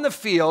play on the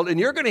field, and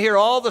you're going to hear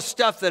all the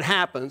stuff that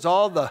happens,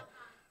 all the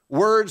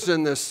words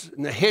and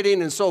the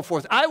hitting and so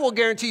forth. I will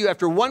guarantee you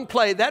after one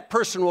play, that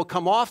person will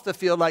come off the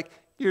field like,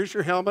 here's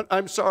your helmet.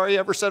 I'm sorry I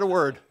ever said a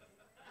word.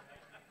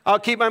 I'll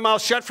keep my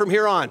mouth shut from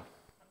here on.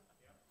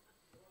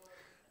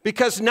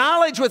 Because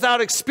knowledge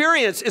without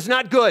experience is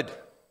not good.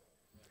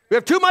 We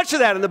have too much of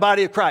that in the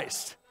body of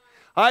Christ.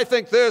 I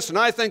think this and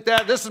I think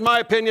that. This is my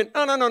opinion.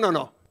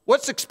 No.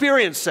 What's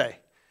experience say?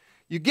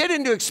 You get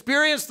into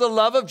experience the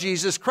love of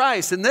Jesus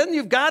Christ, and then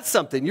you've got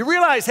something. You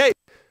realize, hey,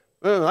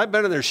 I've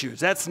been in their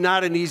shoes. That's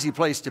not an easy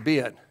place to be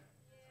in.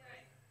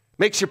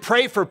 Makes you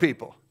pray for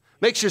people.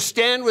 Makes you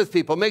stand with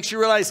people. Makes you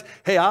realize,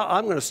 hey,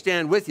 I'm going to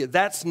stand with you.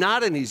 That's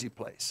not an easy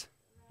place.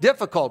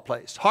 Difficult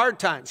place. Hard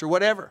times or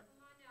whatever.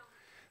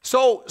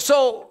 So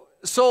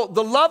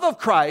the love of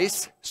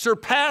Christ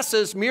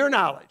surpasses mere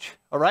knowledge,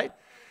 all right?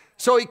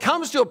 So he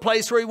comes to a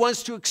place where he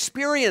wants to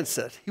experience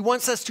it. He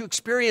wants us to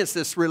experience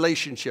this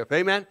relationship,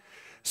 amen?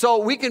 So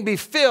we can be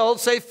filled,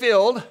 say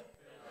filled.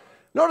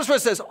 Notice what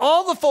it says,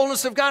 all the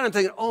fullness of God. I'm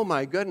thinking, oh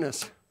my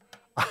goodness,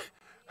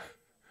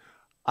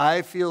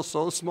 I feel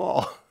so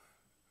small.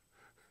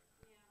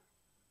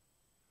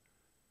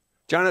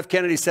 John F.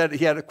 Kennedy said,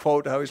 he had a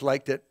quote, I always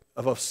liked it.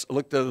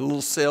 Looked at a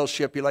little sail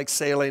ship. He liked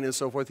sailing and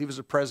so forth. He was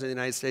the president of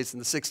the United States in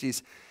the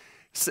 60s.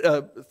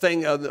 A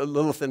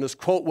little thing. His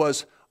quote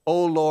was,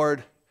 "Oh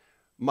Lord,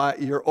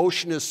 your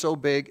ocean is so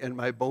big and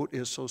my boat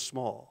is so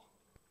small."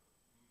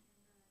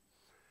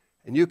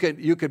 And you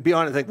could be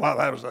on it and think, wow,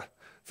 that was a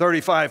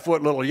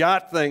 35-foot little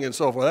yacht thing and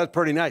so forth. That's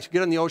pretty nice. You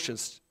get on the ocean,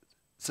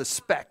 it's a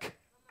speck.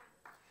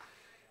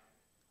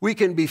 We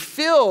can be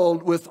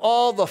filled with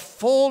all the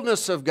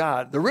fullness of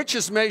God. The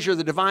richest measure of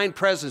the divine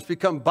presence,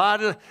 become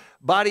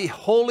body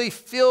wholly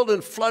filled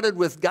and flooded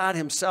with God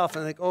himself.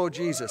 And think, oh,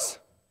 Jesus.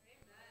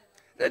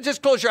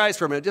 Just close your eyes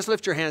for a minute. Just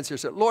lift your hands here.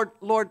 Say,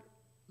 Lord,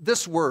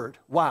 this word,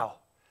 wow.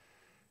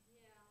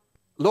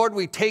 Lord,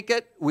 we take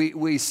it.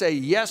 We say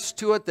yes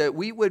to it, that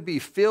we would be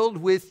filled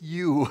with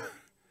you.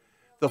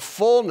 The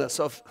fullness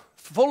of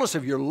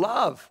your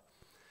love.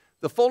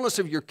 The fullness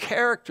of your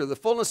character, the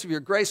fullness of your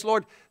grace.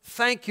 Lord,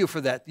 thank you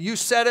for that. You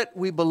said it,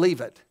 we believe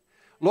it.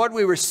 Lord,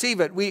 we receive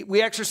it.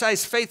 We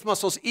exercise faith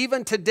muscles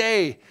even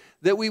today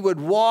that we would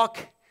walk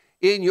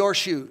in your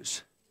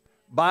shoes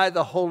by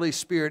the Holy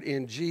Spirit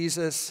in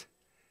Jesus'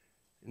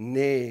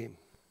 name.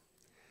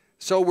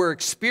 So we're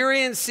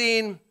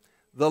experiencing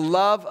the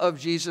love of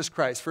Jesus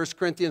Christ. 1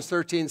 Corinthians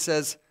 13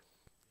 says,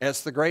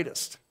 it's the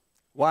greatest.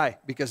 Why?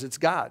 Because it's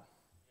God.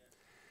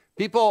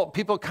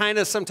 People kind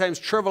of sometimes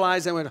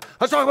trivialize and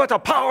let's talk about the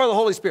power of the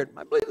Holy Spirit.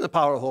 I believe in the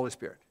power of the Holy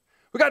Spirit.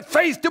 We got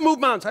faith to move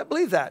mountains. I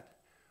believe that.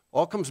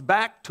 All comes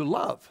back to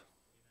love.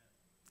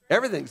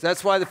 Everything.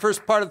 That's why the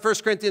first part of 1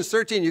 Corinthians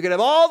 13, you can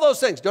have all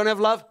those things. Don't have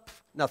love?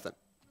 Nothing.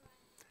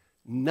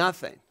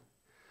 Nothing.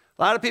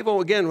 A lot of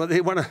people, again, they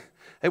want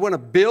to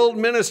build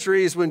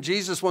ministries when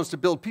Jesus wants to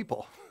build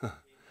people.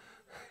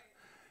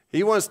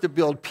 He wants to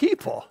build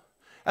people.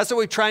 That's what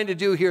we're trying to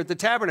do here at the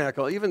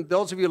Tabernacle. Even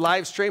those of you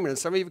live streaming, and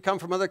some of you come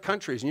from other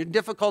countries, and you're in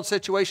difficult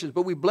situations,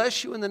 but we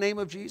bless you in the name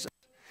of Jesus.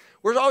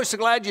 We're always so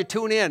glad you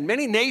tune in.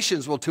 Many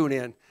nations will tune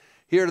in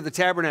here to the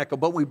Tabernacle,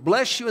 but we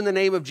bless you in the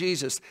name of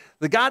Jesus.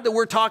 The God that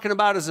we're talking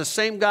about is the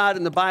same God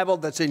in the Bible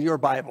that's in your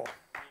Bible.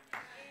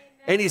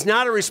 And he's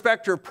not a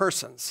respecter of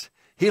persons.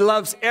 He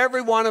loves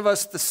every one of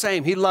us the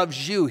same. He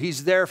loves you.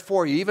 He's there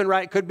for you. Even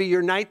right, could be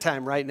your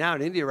nighttime right now.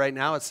 In India right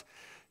now, it's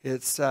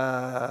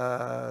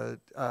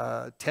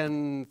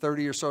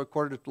 10:30 or so,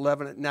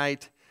 11:15 at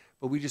night.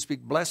 But we just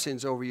speak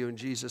blessings over you in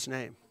Jesus'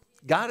 name.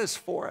 God is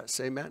for us.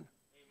 Amen. Amen.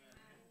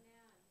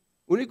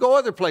 When you go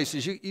other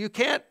places, you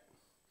can't.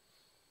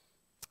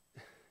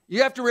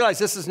 You have to realize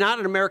this is not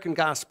an American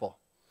gospel.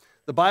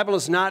 The Bible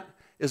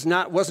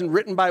wasn't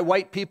written by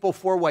white people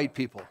for white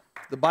people.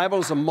 The Bible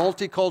is a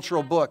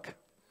multicultural book.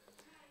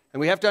 And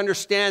we have to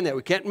understand that.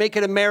 We can't make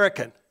it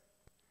American.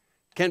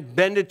 Can't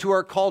bend it to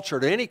our culture,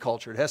 to any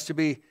culture. It has to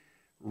be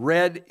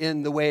read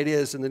in the way it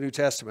is in the New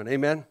Testament.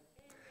 Amen?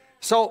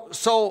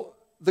 So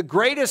the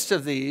greatest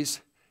of these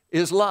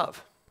is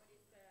love.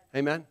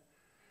 Amen?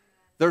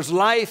 There's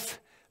life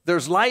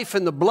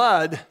in the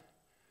blood,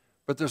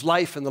 but there's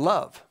life in the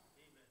love.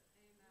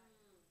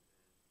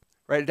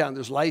 Write it down.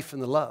 There's life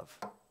in the love.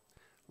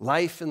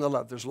 Life in the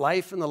love. There's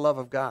life in the love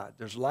of God.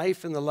 There's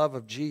life in the love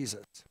of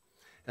Jesus.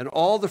 And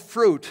all the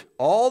fruit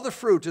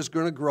is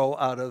going to grow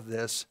out of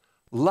this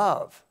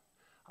love,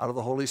 out of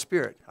the Holy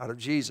Spirit, out of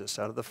Jesus,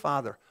 out of the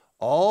Father.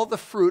 All the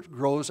fruit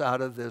grows out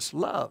of this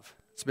love.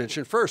 It's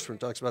mentioned first when it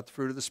talks about the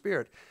fruit of the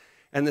Spirit.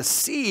 And the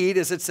seed,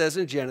 as it says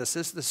in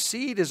Genesis, the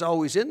seed is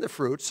always in the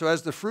fruit. So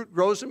as the fruit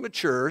grows and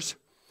matures,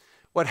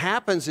 what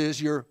happens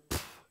is you're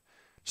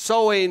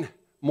sowing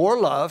more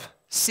love,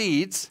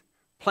 seeds,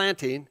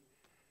 planting,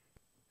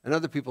 in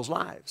other people's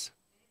lives.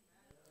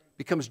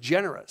 Becomes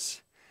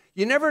generous.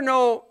 You never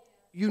know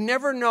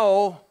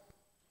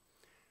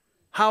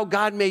how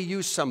God may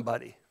use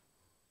somebody,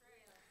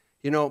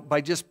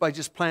 by just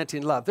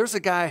planting love. There's a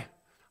guy,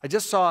 I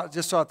just saw it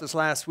this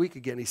last week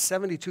again. He's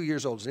 72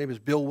 years old. His name is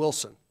Bill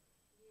Wilson.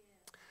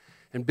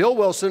 And Bill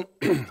Wilson,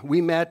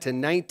 we met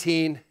in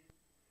 79,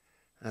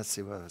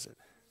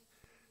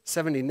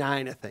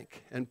 I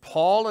think. And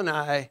Paul and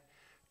I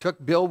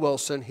took Bill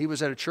Wilson. He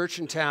was at a church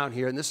in town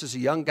here, and this is a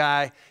young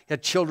guy. He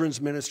had children's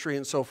ministry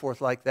and so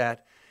forth like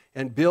that.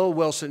 And Bill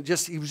Wilson,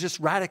 he was just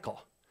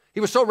radical. He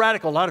was so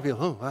radical, a lot of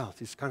people, oh, wow,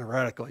 he's kind of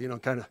radical,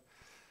 kind of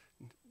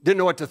didn't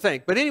know what to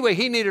think. But anyway,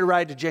 he needed a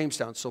ride to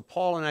Jamestown. So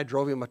Paul and I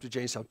drove him up to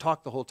Jamestown,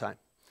 talked the whole time.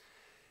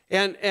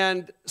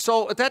 And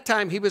so at that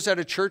time, he was at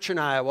a church in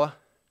Iowa,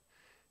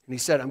 and he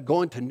said, I'm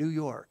going to New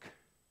York.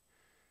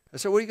 I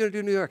said, what are you going to do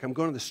in New York? I'm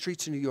going to the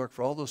streets of New York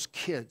for all those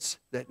kids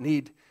that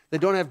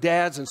don't have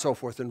dads and so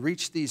forth, and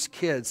reach these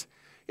kids.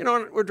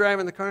 We're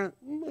driving the car.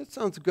 That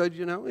sounds good,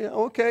 Yeah,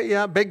 okay,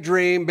 yeah, big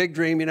dream.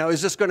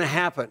 Is this going to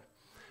happen?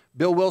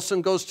 Bill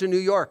Wilson goes to New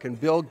York, and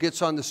Bill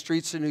gets on the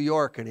streets of New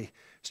York, and he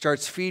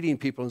starts feeding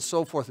people and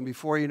so forth. And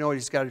before you know it,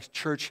 he's got a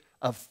church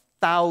of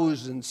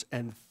thousands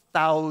and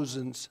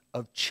thousands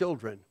of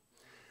children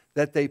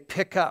that they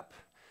pick up,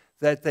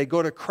 that they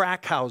go to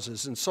crack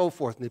houses and so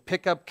forth, and they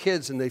pick up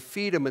kids, and they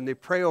feed them, and they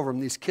pray over them.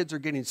 These kids are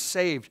getting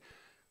saved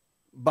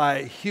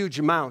by huge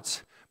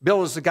amounts.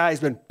 Bill is the guy who's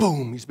been,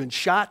 boom, he's been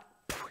shot,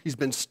 he's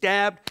been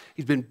stabbed,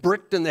 he's been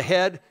bricked in the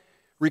head,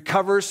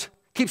 recovers,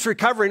 keeps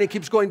recovering, and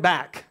keeps going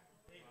back.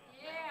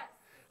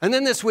 And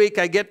then this week,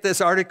 I get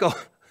this article,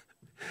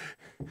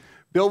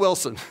 Bill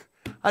Wilson.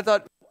 I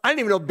didn't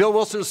even know Bill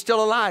Wilson was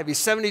still alive. He's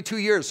 72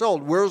 years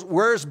old.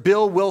 Where's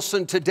Bill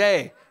Wilson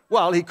today?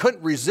 Well, he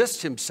couldn't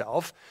resist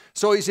himself,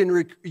 so he's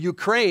in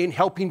Ukraine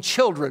helping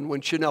children,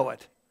 wouldn't you know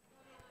it?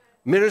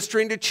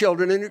 Ministering to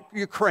children in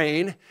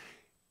Ukraine.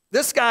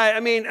 This guy,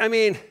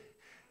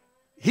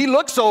 he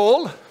looks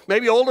old,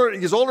 maybe older,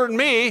 he's older than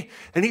me,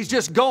 and he's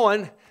just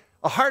going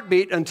a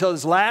heartbeat until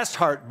his last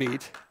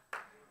heartbeat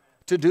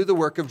to do the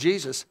work of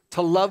Jesus,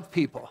 to love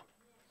people.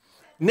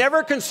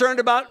 Never concerned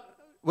about,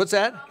 what's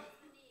that?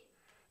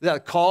 The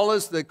call,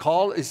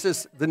 it's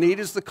just, the need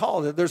is the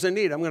call. There's a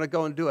need, I'm going to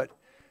go and do it.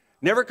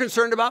 Never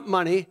concerned about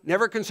money,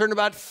 never concerned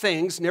about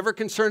things, never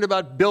concerned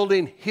about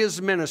building his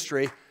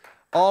ministry,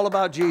 all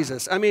about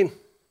Jesus.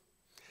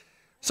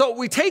 So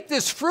we take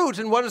this fruit,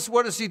 and what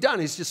has he done?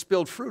 He's just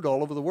spilled fruit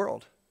all over the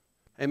world.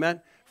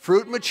 Amen?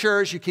 Fruit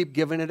matures, you keep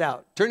giving it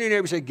out. Turn to your neighbor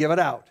and say, give it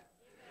out.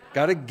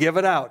 Got to give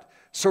it out.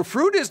 So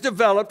fruit is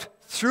developed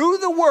through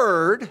the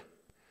Word.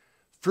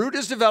 Fruit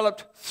is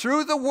developed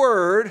through the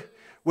Word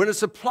when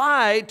it's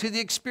applied to the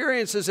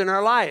experiences in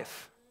our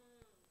life.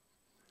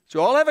 So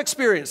we all have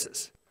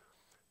experiences,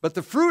 but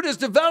the fruit is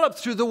developed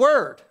through the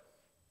Word.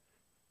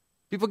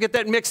 People get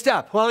that mixed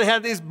up. Well, they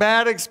had these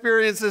bad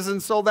experiences,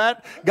 and so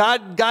that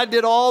God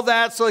did all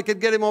that so he could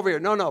get him over here.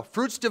 No.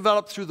 Fruit's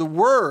developed through the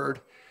Word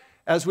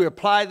as we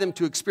apply them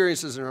to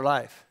experiences in our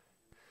life.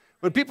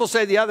 When people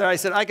say the other, I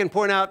said, I can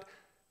point out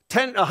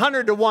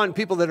 100 to 1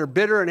 people that are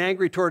bitter and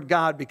angry toward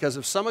God because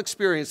of some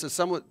experience that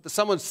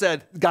someone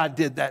said, God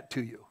did that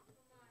to you.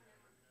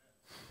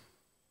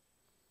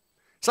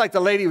 It's like the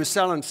lady who was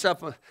selling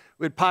stuff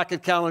with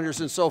pocket calendars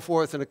and so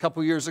forth, and a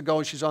couple years ago,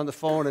 and she's on the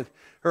phone, and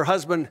her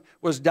husband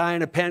was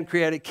dying of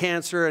pancreatic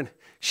cancer, and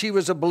she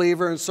was a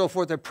believer and so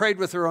forth. I prayed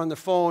with her on the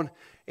phone,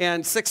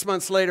 and 6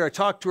 months later, I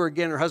talked to her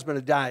again. Her husband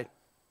had died.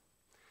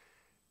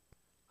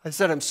 I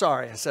said, I'm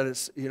sorry. I said,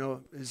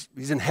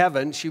 he's in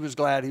heaven. She was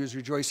glad. He was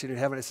rejoicing in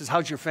heaven. I said,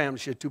 how's your family?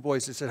 She had 2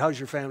 boys. I said, how's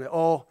your family?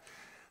 Oh,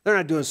 they're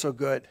not doing so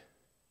good.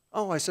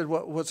 Oh, I said,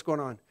 what's going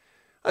on?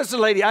 This is a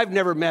lady I've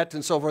never met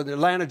and so forth in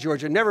Atlanta,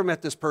 Georgia. Never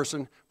met this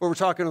person, but we're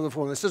talking on the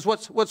phone. I says,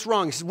 what's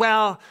wrong? He says,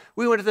 well,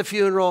 we went to the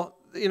funeral,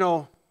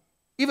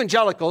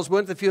 evangelicals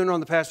went to the funeral,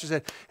 and the pastor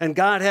said, and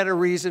God had a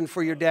reason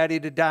for your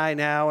daddy to die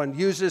now and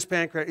use his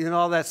pancreas,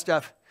 all that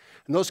stuff.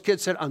 And those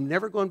kids said, I'm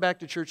never going back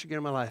to church again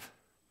in my life.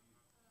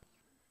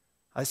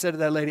 I said to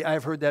that lady,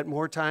 I've heard that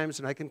more times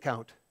than I can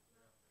count.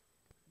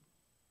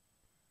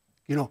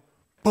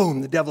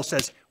 Boom, the devil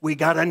says, we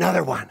got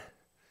another one.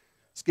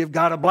 Let's give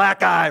God a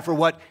black eye for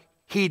what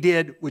he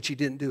did, which he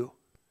didn't do.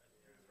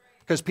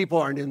 Because people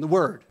aren't in the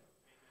Word.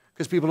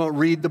 Because people don't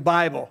read the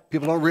Bible.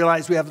 People don't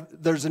realize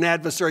there's an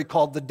adversary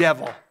called the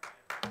devil.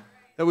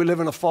 That we live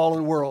in a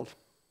fallen world.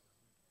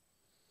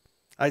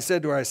 I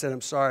said to her,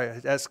 I'm sorry.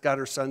 I asked God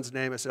her son's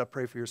name. I said, I'll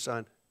pray for your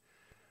son.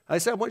 I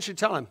said, I want you to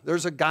tell him.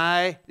 There's a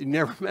guy, you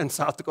never met in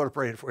South Dakota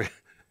praying for you.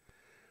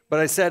 But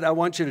I said, I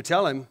want you to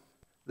tell him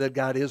that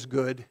God is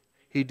good.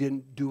 He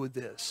didn't do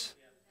this.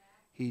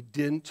 He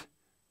didn't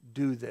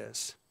do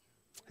this.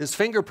 His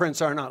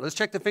fingerprints are not. Let's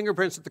check the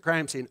fingerprints at the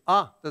crime scene.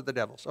 They're the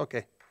devil's.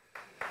 Okay.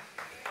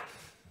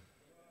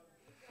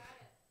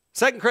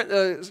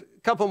 A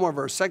couple more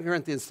verses. 2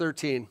 Corinthians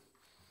 13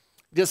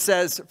 just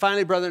says,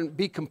 finally, brethren,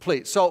 be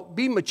complete. So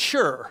be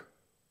mature.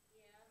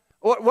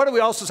 What do we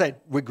also say?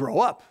 We grow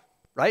up,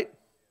 right?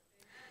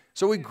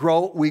 So we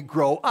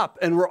grow up.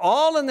 And we're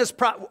all in this,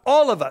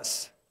 all of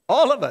us.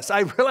 I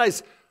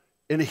realize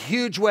in a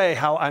huge way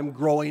how I'm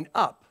growing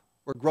up.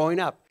 We're growing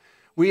up.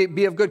 We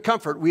be of good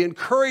comfort. We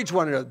encourage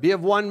one another. Be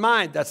of one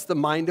mind. That's the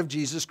mind of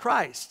Jesus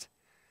Christ.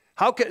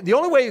 The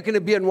only way you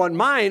can be in one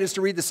mind is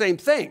to read the same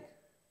thing.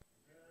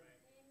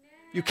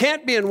 You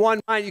can't be in one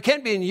mind. You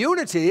can't be in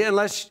unity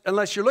unless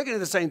you're looking at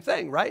the same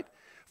thing, right?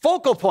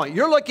 Focal point.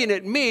 You're looking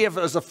at me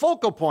as a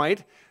focal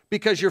point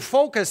because you're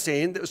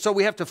focusing. So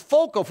we have to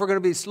focal. If we're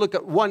going to look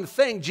at one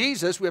thing,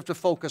 Jesus, we have to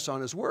focus on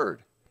his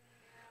word.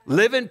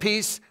 Live in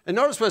peace. And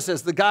notice what it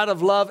says, the God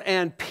of love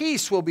and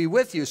peace will be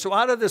with you. So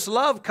out of this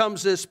love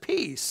comes this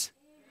peace.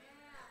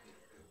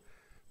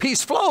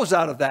 Peace flows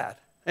out of that.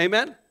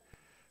 Amen?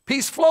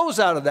 Peace flows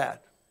out of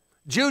that.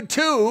 Jude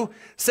 2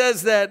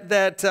 says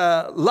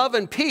that love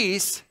and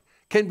peace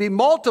can be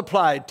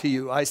multiplied to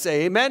you. I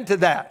say amen to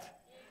that.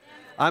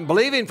 I'm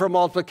believing for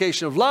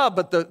multiplication of love,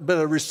 but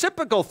the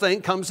reciprocal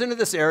thing comes into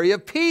this area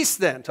of peace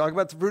then. Talk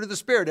about the fruit of the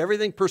Spirit,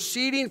 everything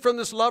proceeding from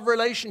this love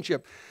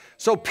relationship.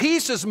 So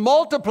peace is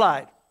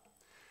multiplied.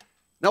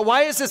 Now,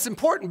 why is this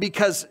important?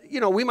 Because,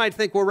 we might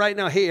think, well, right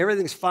now, hey,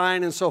 everything's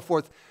fine and so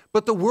forth.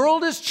 But the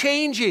world is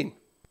changing.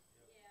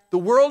 The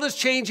world is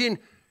changing.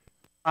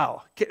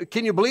 Wow.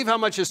 Can you believe how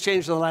much has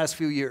changed in the last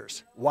few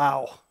years?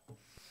 Wow.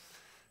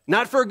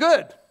 Not for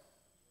good.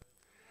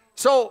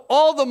 So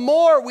all the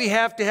more we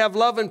have to have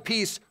love and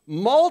peace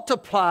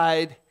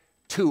multiplied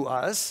to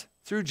us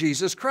through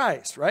Jesus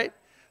Christ, right?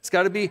 It's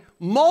got to be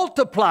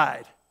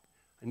multiplied.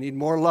 I need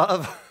more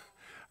love.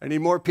 I need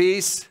more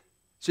peace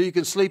so you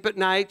can sleep at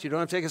night. You don't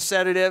have to take a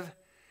sedative.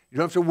 You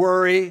don't have to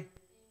worry.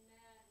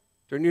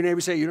 Turn to your neighbor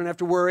and say, you don't have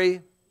to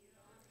worry.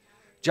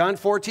 John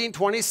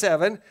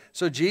 14:27.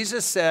 So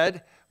Jesus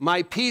said,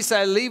 my peace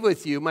I leave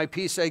with you, my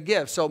peace I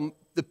give. So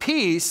the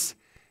peace,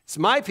 it's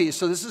my peace.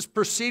 So this is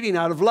proceeding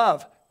out of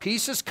love.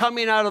 Peace is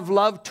coming out of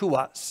love to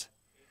us.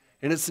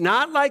 And it's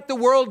not like the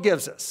world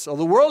gives us. So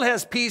the world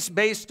has peace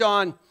based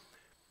on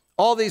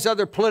all these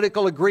other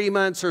political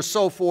agreements or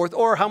so forth,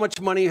 or how much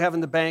money you have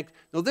in the bank.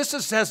 No, this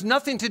has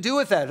nothing to do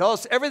with that. It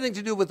has everything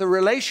to do with the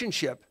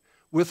relationship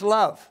with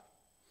love.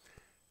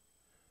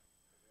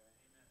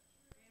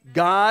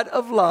 God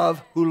of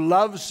love who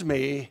loves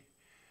me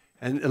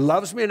and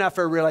loves me enough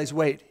to realize,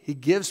 wait, he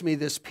gives me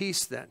this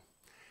peace then.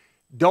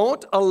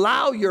 Don't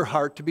allow your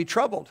heart to be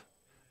troubled.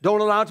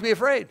 Don't allow it to be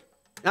afraid.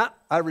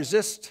 I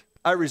resist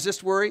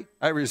worry.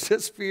 I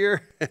resist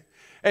fear.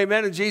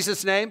 Amen, in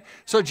Jesus' name.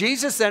 So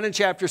Jesus then in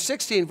chapter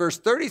 16, verse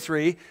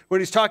 33,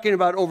 when he's talking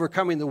about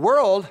overcoming the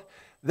world,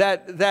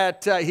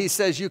 that he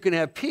says you can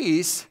have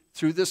peace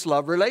through this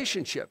love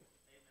relationship.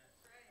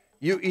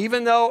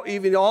 Even though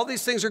all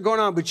these things are going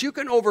on, but you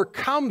can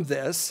overcome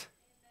this.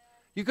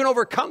 You can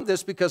overcome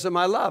this because of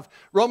my love.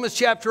 Romans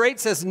chapter 8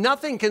 says,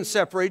 nothing can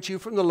separate you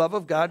from the love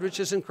of God, which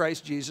is in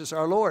Christ Jesus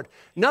our Lord.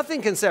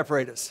 Nothing can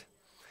separate us.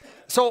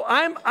 So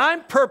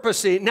I'm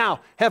purposing.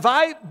 Now, have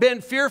I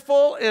been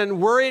fearful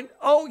and worrying?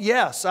 Oh,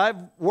 yes, I've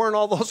worn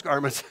all those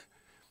garments.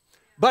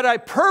 But I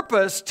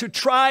purpose to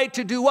try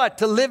to do what?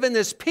 To live in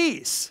this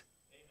peace.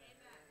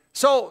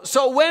 So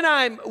when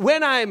I'm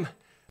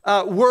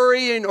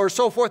worrying or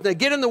so forth, and I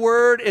get in the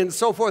Word and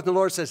so forth, and the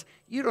Lord says,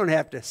 you don't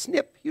have to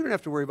snip. You don't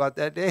have to worry about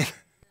that, Dave.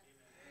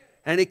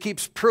 And He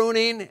keeps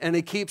pruning, and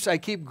I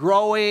keep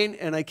growing,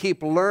 and I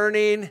keep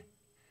learning.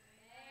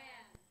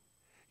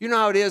 You know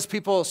how it is.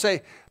 People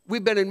say,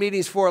 we've been in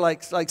meetings for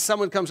like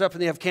someone comes up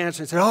and they have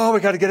cancer and say, oh, we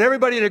got to get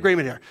everybody in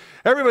agreement here.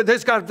 Everybody,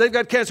 they've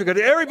got cancer. Got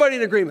everybody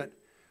in agreement.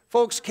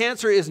 Folks,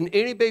 cancer isn't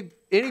any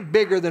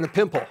bigger than a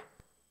pimple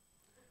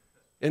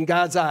in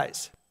God's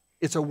eyes.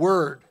 It's a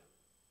word.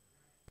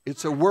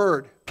 It's a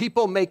word.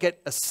 People make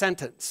it a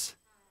sentence.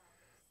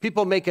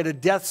 People make it a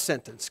death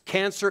sentence.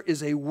 Cancer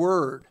is a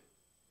word.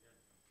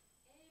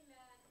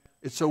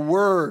 It's a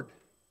word.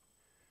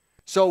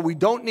 So we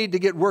don't need to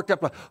get worked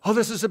up like, oh,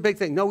 this is a big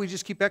thing. No, we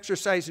just keep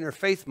exercising our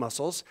faith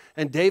muscles.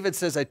 And David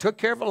says, I took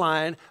care of a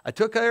lion, I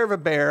took care of a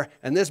bear,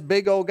 and this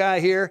big old guy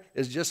here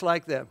is just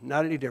like them,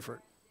 not any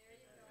different.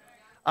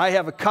 I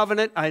have a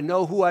covenant. I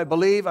know who I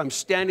believe. I'm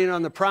standing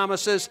on the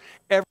promises.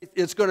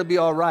 It's going to be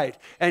all right.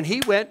 And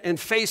he went and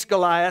faced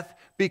Goliath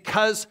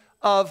because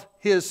of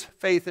his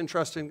faith and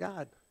trust in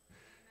God.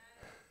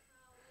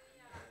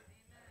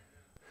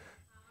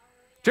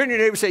 Turn to your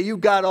neighbor and say, you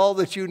got all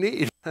that you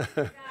need.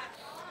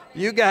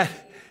 You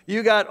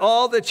got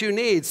all that you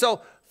need.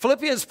 So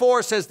Philippians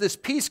 4 says this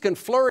peace can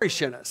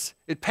flourish in us.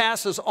 It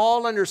passes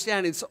all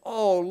understanding. It's,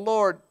 oh,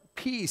 Lord,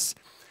 peace.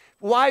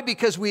 Why?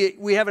 Because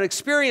we have an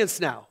experience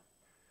now.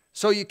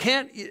 So you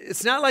can't,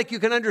 it's not like you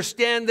can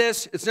understand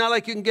this. It's not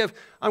like you can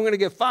I'm going to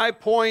give 5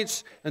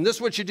 points, and this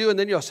is what you do, and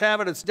then you'll have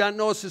it, it's done.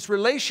 No, it's this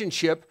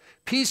relationship,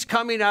 peace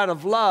coming out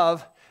of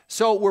love.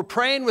 So we're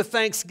praying with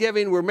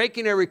thanksgiving. We're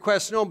making our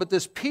requests known, but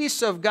this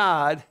peace of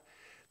God,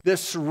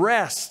 this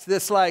rest,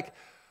 this like,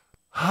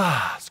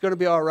 it's going to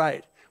be all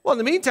right. Well, in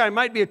the meantime, it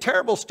might be a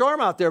terrible storm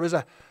out there, but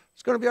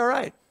it's going to be all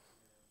right.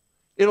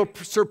 It'll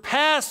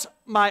surpass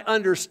my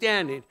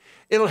understanding.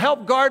 It'll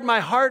help guard my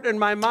heart and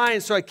my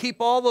mind so I keep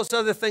all those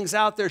other things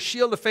out there,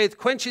 shield of faith,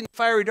 quenching the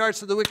fiery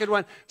darts of the wicked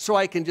one, so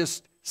I can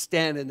just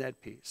stand in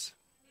that peace.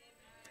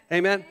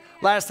 Amen?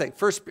 Last thing,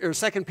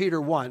 2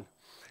 Peter 1.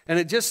 And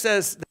it just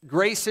says that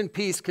grace and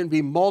peace can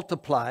be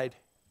multiplied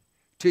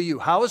to you.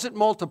 How is it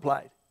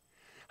multiplied?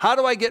 How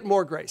do I get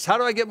more grace? How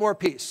do I get more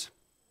peace?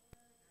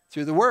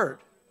 Through the Word,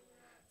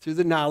 through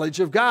the knowledge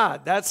of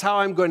God. That's how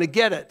I'm going to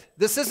get it.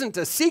 This isn't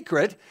a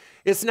secret.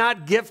 It's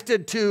not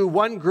gifted to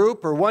one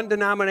group or one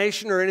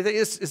denomination or anything.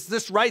 It's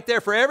this right there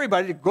for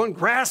everybody to go and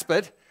grasp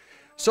it.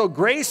 So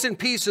grace and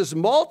peace is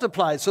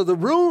multiplied. So the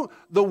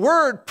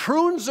Word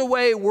prunes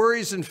away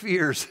worries and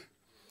fears.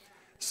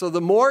 So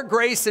the more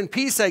grace and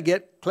peace I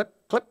get, clip,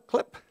 clip,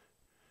 clip.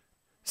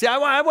 See,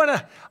 I want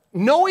to,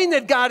 knowing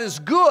that God is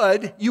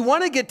good, you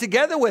want to get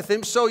together with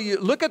Him. So you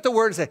look at the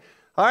Word and say,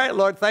 all right,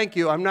 Lord, thank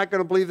you. I'm not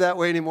going to believe that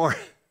way anymore.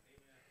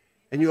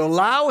 And you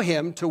allow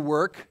Him to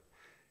work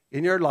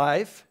in your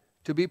life,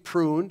 to be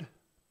pruned,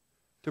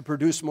 to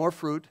produce more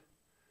fruit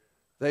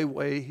the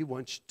way He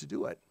wants you to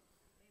do it.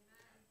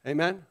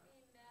 Amen?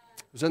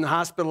 I was in the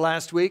hospital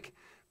last week.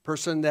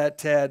 Person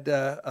that had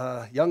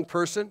a young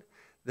person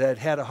that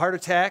had a heart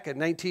attack at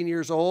 19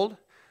 years old.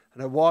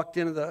 And I walked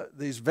into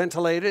these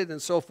ventilated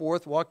and so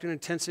forth, walked in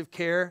intensive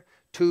care,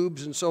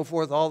 tubes and so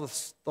forth, all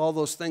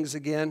those things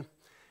again.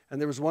 And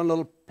there was one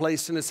little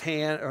place in his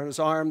hand or his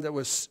arm that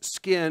was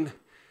skin.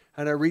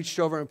 And I reached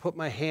over and put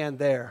my hand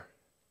there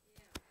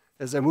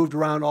as I moved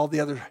around all the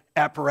other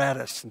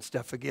apparatus and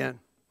stuff again.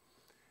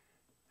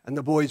 And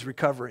the boy's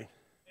recovering.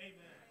 Amen.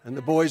 And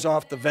the boy's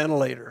off the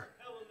ventilator.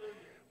 Hallelujah.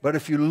 But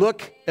if you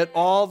look at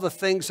all the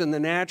things in the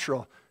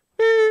natural,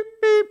 beep,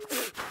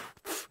 beep,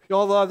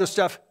 all the other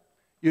stuff,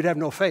 you'd have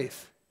no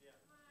faith.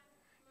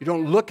 You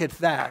don't look at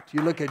that.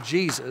 You look at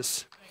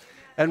Jesus.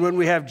 And when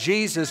we have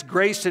Jesus,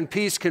 grace and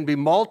peace can be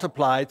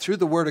multiplied through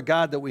the Word of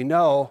God that we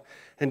know,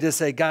 and just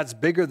say, God's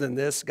bigger than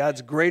this.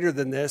 God's greater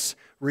than this.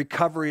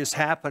 Recovery is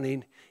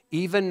happening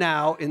even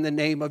now in the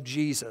name of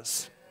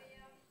Jesus.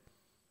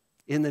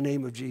 In the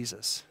name of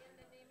Jesus.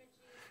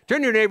 Turn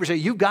to your neighbor and say,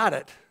 you got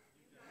it.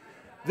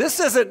 This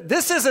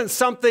isn't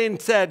something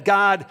that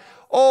God,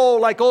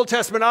 like Old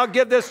Testament, I'll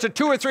give this to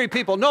 2 or 3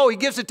 people. No, He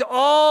gives it to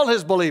all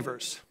His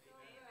believers.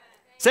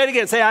 Say it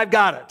again. Say, I've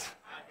got it.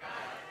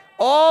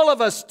 All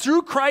of us,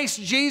 through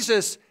Christ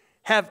Jesus,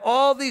 have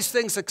all these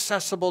things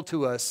accessible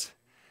to us.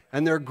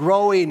 And they're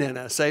growing in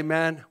us.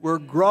 Amen. We're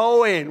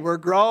growing. We're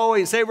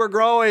growing. Say we're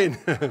growing.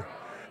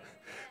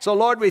 So,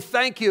 Lord, we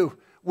thank you.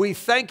 We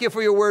thank you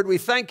for your word. We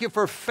thank you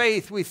for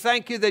faith. We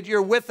thank you that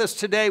you're with us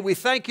today. We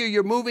thank you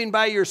you're moving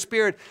by your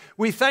Spirit.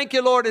 We thank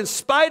you, Lord, in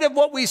spite of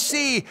what we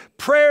see,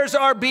 prayers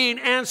are being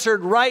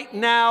answered right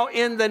now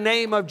in the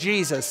name of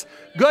Jesus.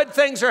 Good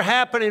things are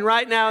happening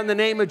right now in the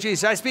name of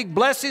Jesus. I speak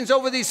blessings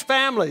over these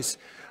families,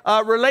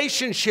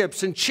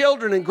 relationships and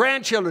children and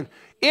grandchildren.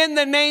 In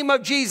the name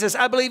of Jesus,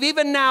 I believe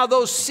even now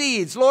those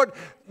seeds, Lord,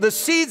 the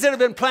seeds that have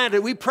been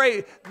planted, we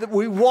pray that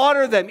we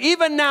water them.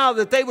 Even now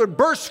that they would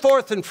burst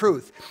forth in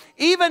truth.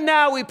 Even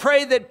now we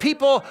pray that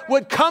people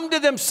would come to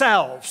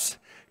themselves.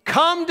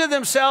 Come to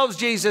themselves,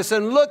 Jesus,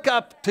 and look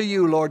up to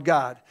you, Lord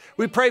God.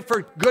 We pray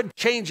for good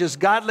changes,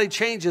 godly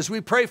changes. We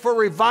pray for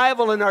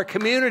revival in our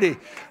community,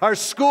 our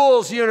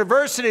schools,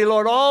 university,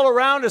 Lord, all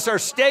around us, our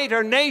state,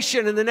 our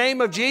nation, in the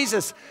name of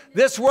Jesus.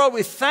 This world,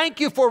 we thank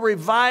you for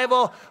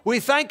revival. We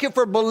thank you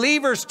for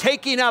believers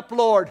taking up,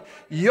 Lord,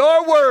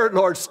 your word,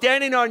 Lord,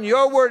 standing on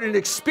your word and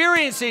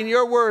experiencing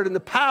your word and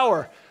the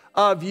power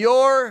of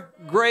your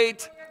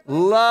great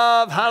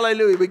love.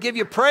 Hallelujah. We give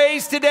you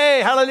praise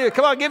today. Hallelujah.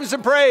 Come on, give him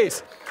some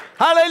praise.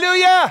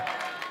 Hallelujah.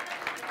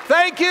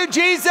 Thank you,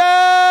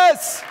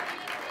 Jesus.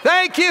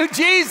 Thank you,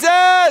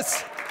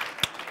 Jesus.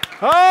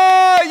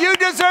 Oh, you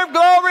deserve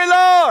glory,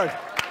 Lord.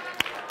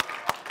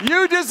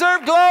 You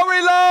deserve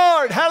glory,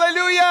 Lord.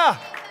 Hallelujah.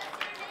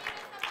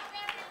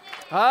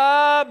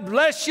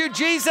 Bless you,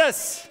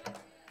 Jesus.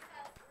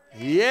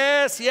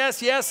 Yes,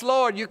 yes, yes,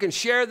 Lord. You can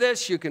share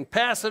this. You can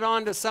pass it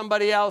on to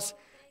somebody else.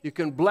 You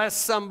can bless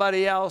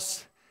somebody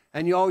else.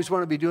 And you always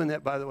want to be doing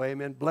that, by the way.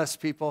 Amen. Bless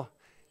people.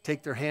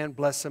 Take their hand,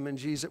 bless them in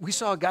Jesus. We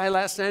saw a guy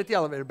last night at the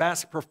elevator,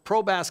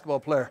 pro basketball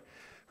player.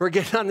 We're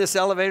getting on this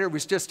elevator. We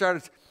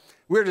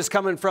were just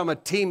coming from a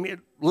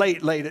team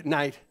late at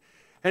night.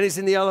 And he's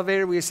in the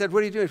elevator. We said,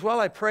 what are you doing? He said, well,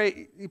 I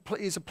pray.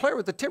 He's a player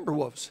with the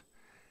Timberwolves.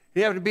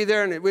 He happened to be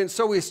there. And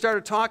so we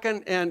started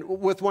talking and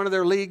with one of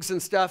their leagues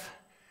and stuff.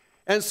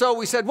 And so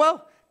we said,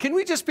 well, can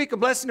we just speak a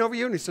blessing over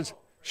you? And he says,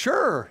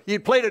 sure. He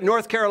had played at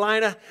North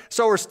Carolina.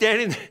 So we're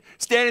standing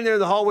there in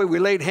the hallway. We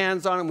laid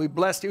hands on him. We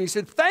blessed him. He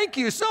said, thank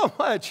you so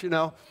much,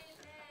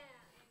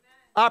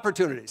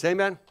 Opportunities.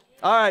 Amen.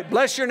 All right.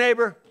 Bless your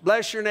neighbor.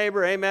 Bless your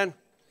neighbor. Amen.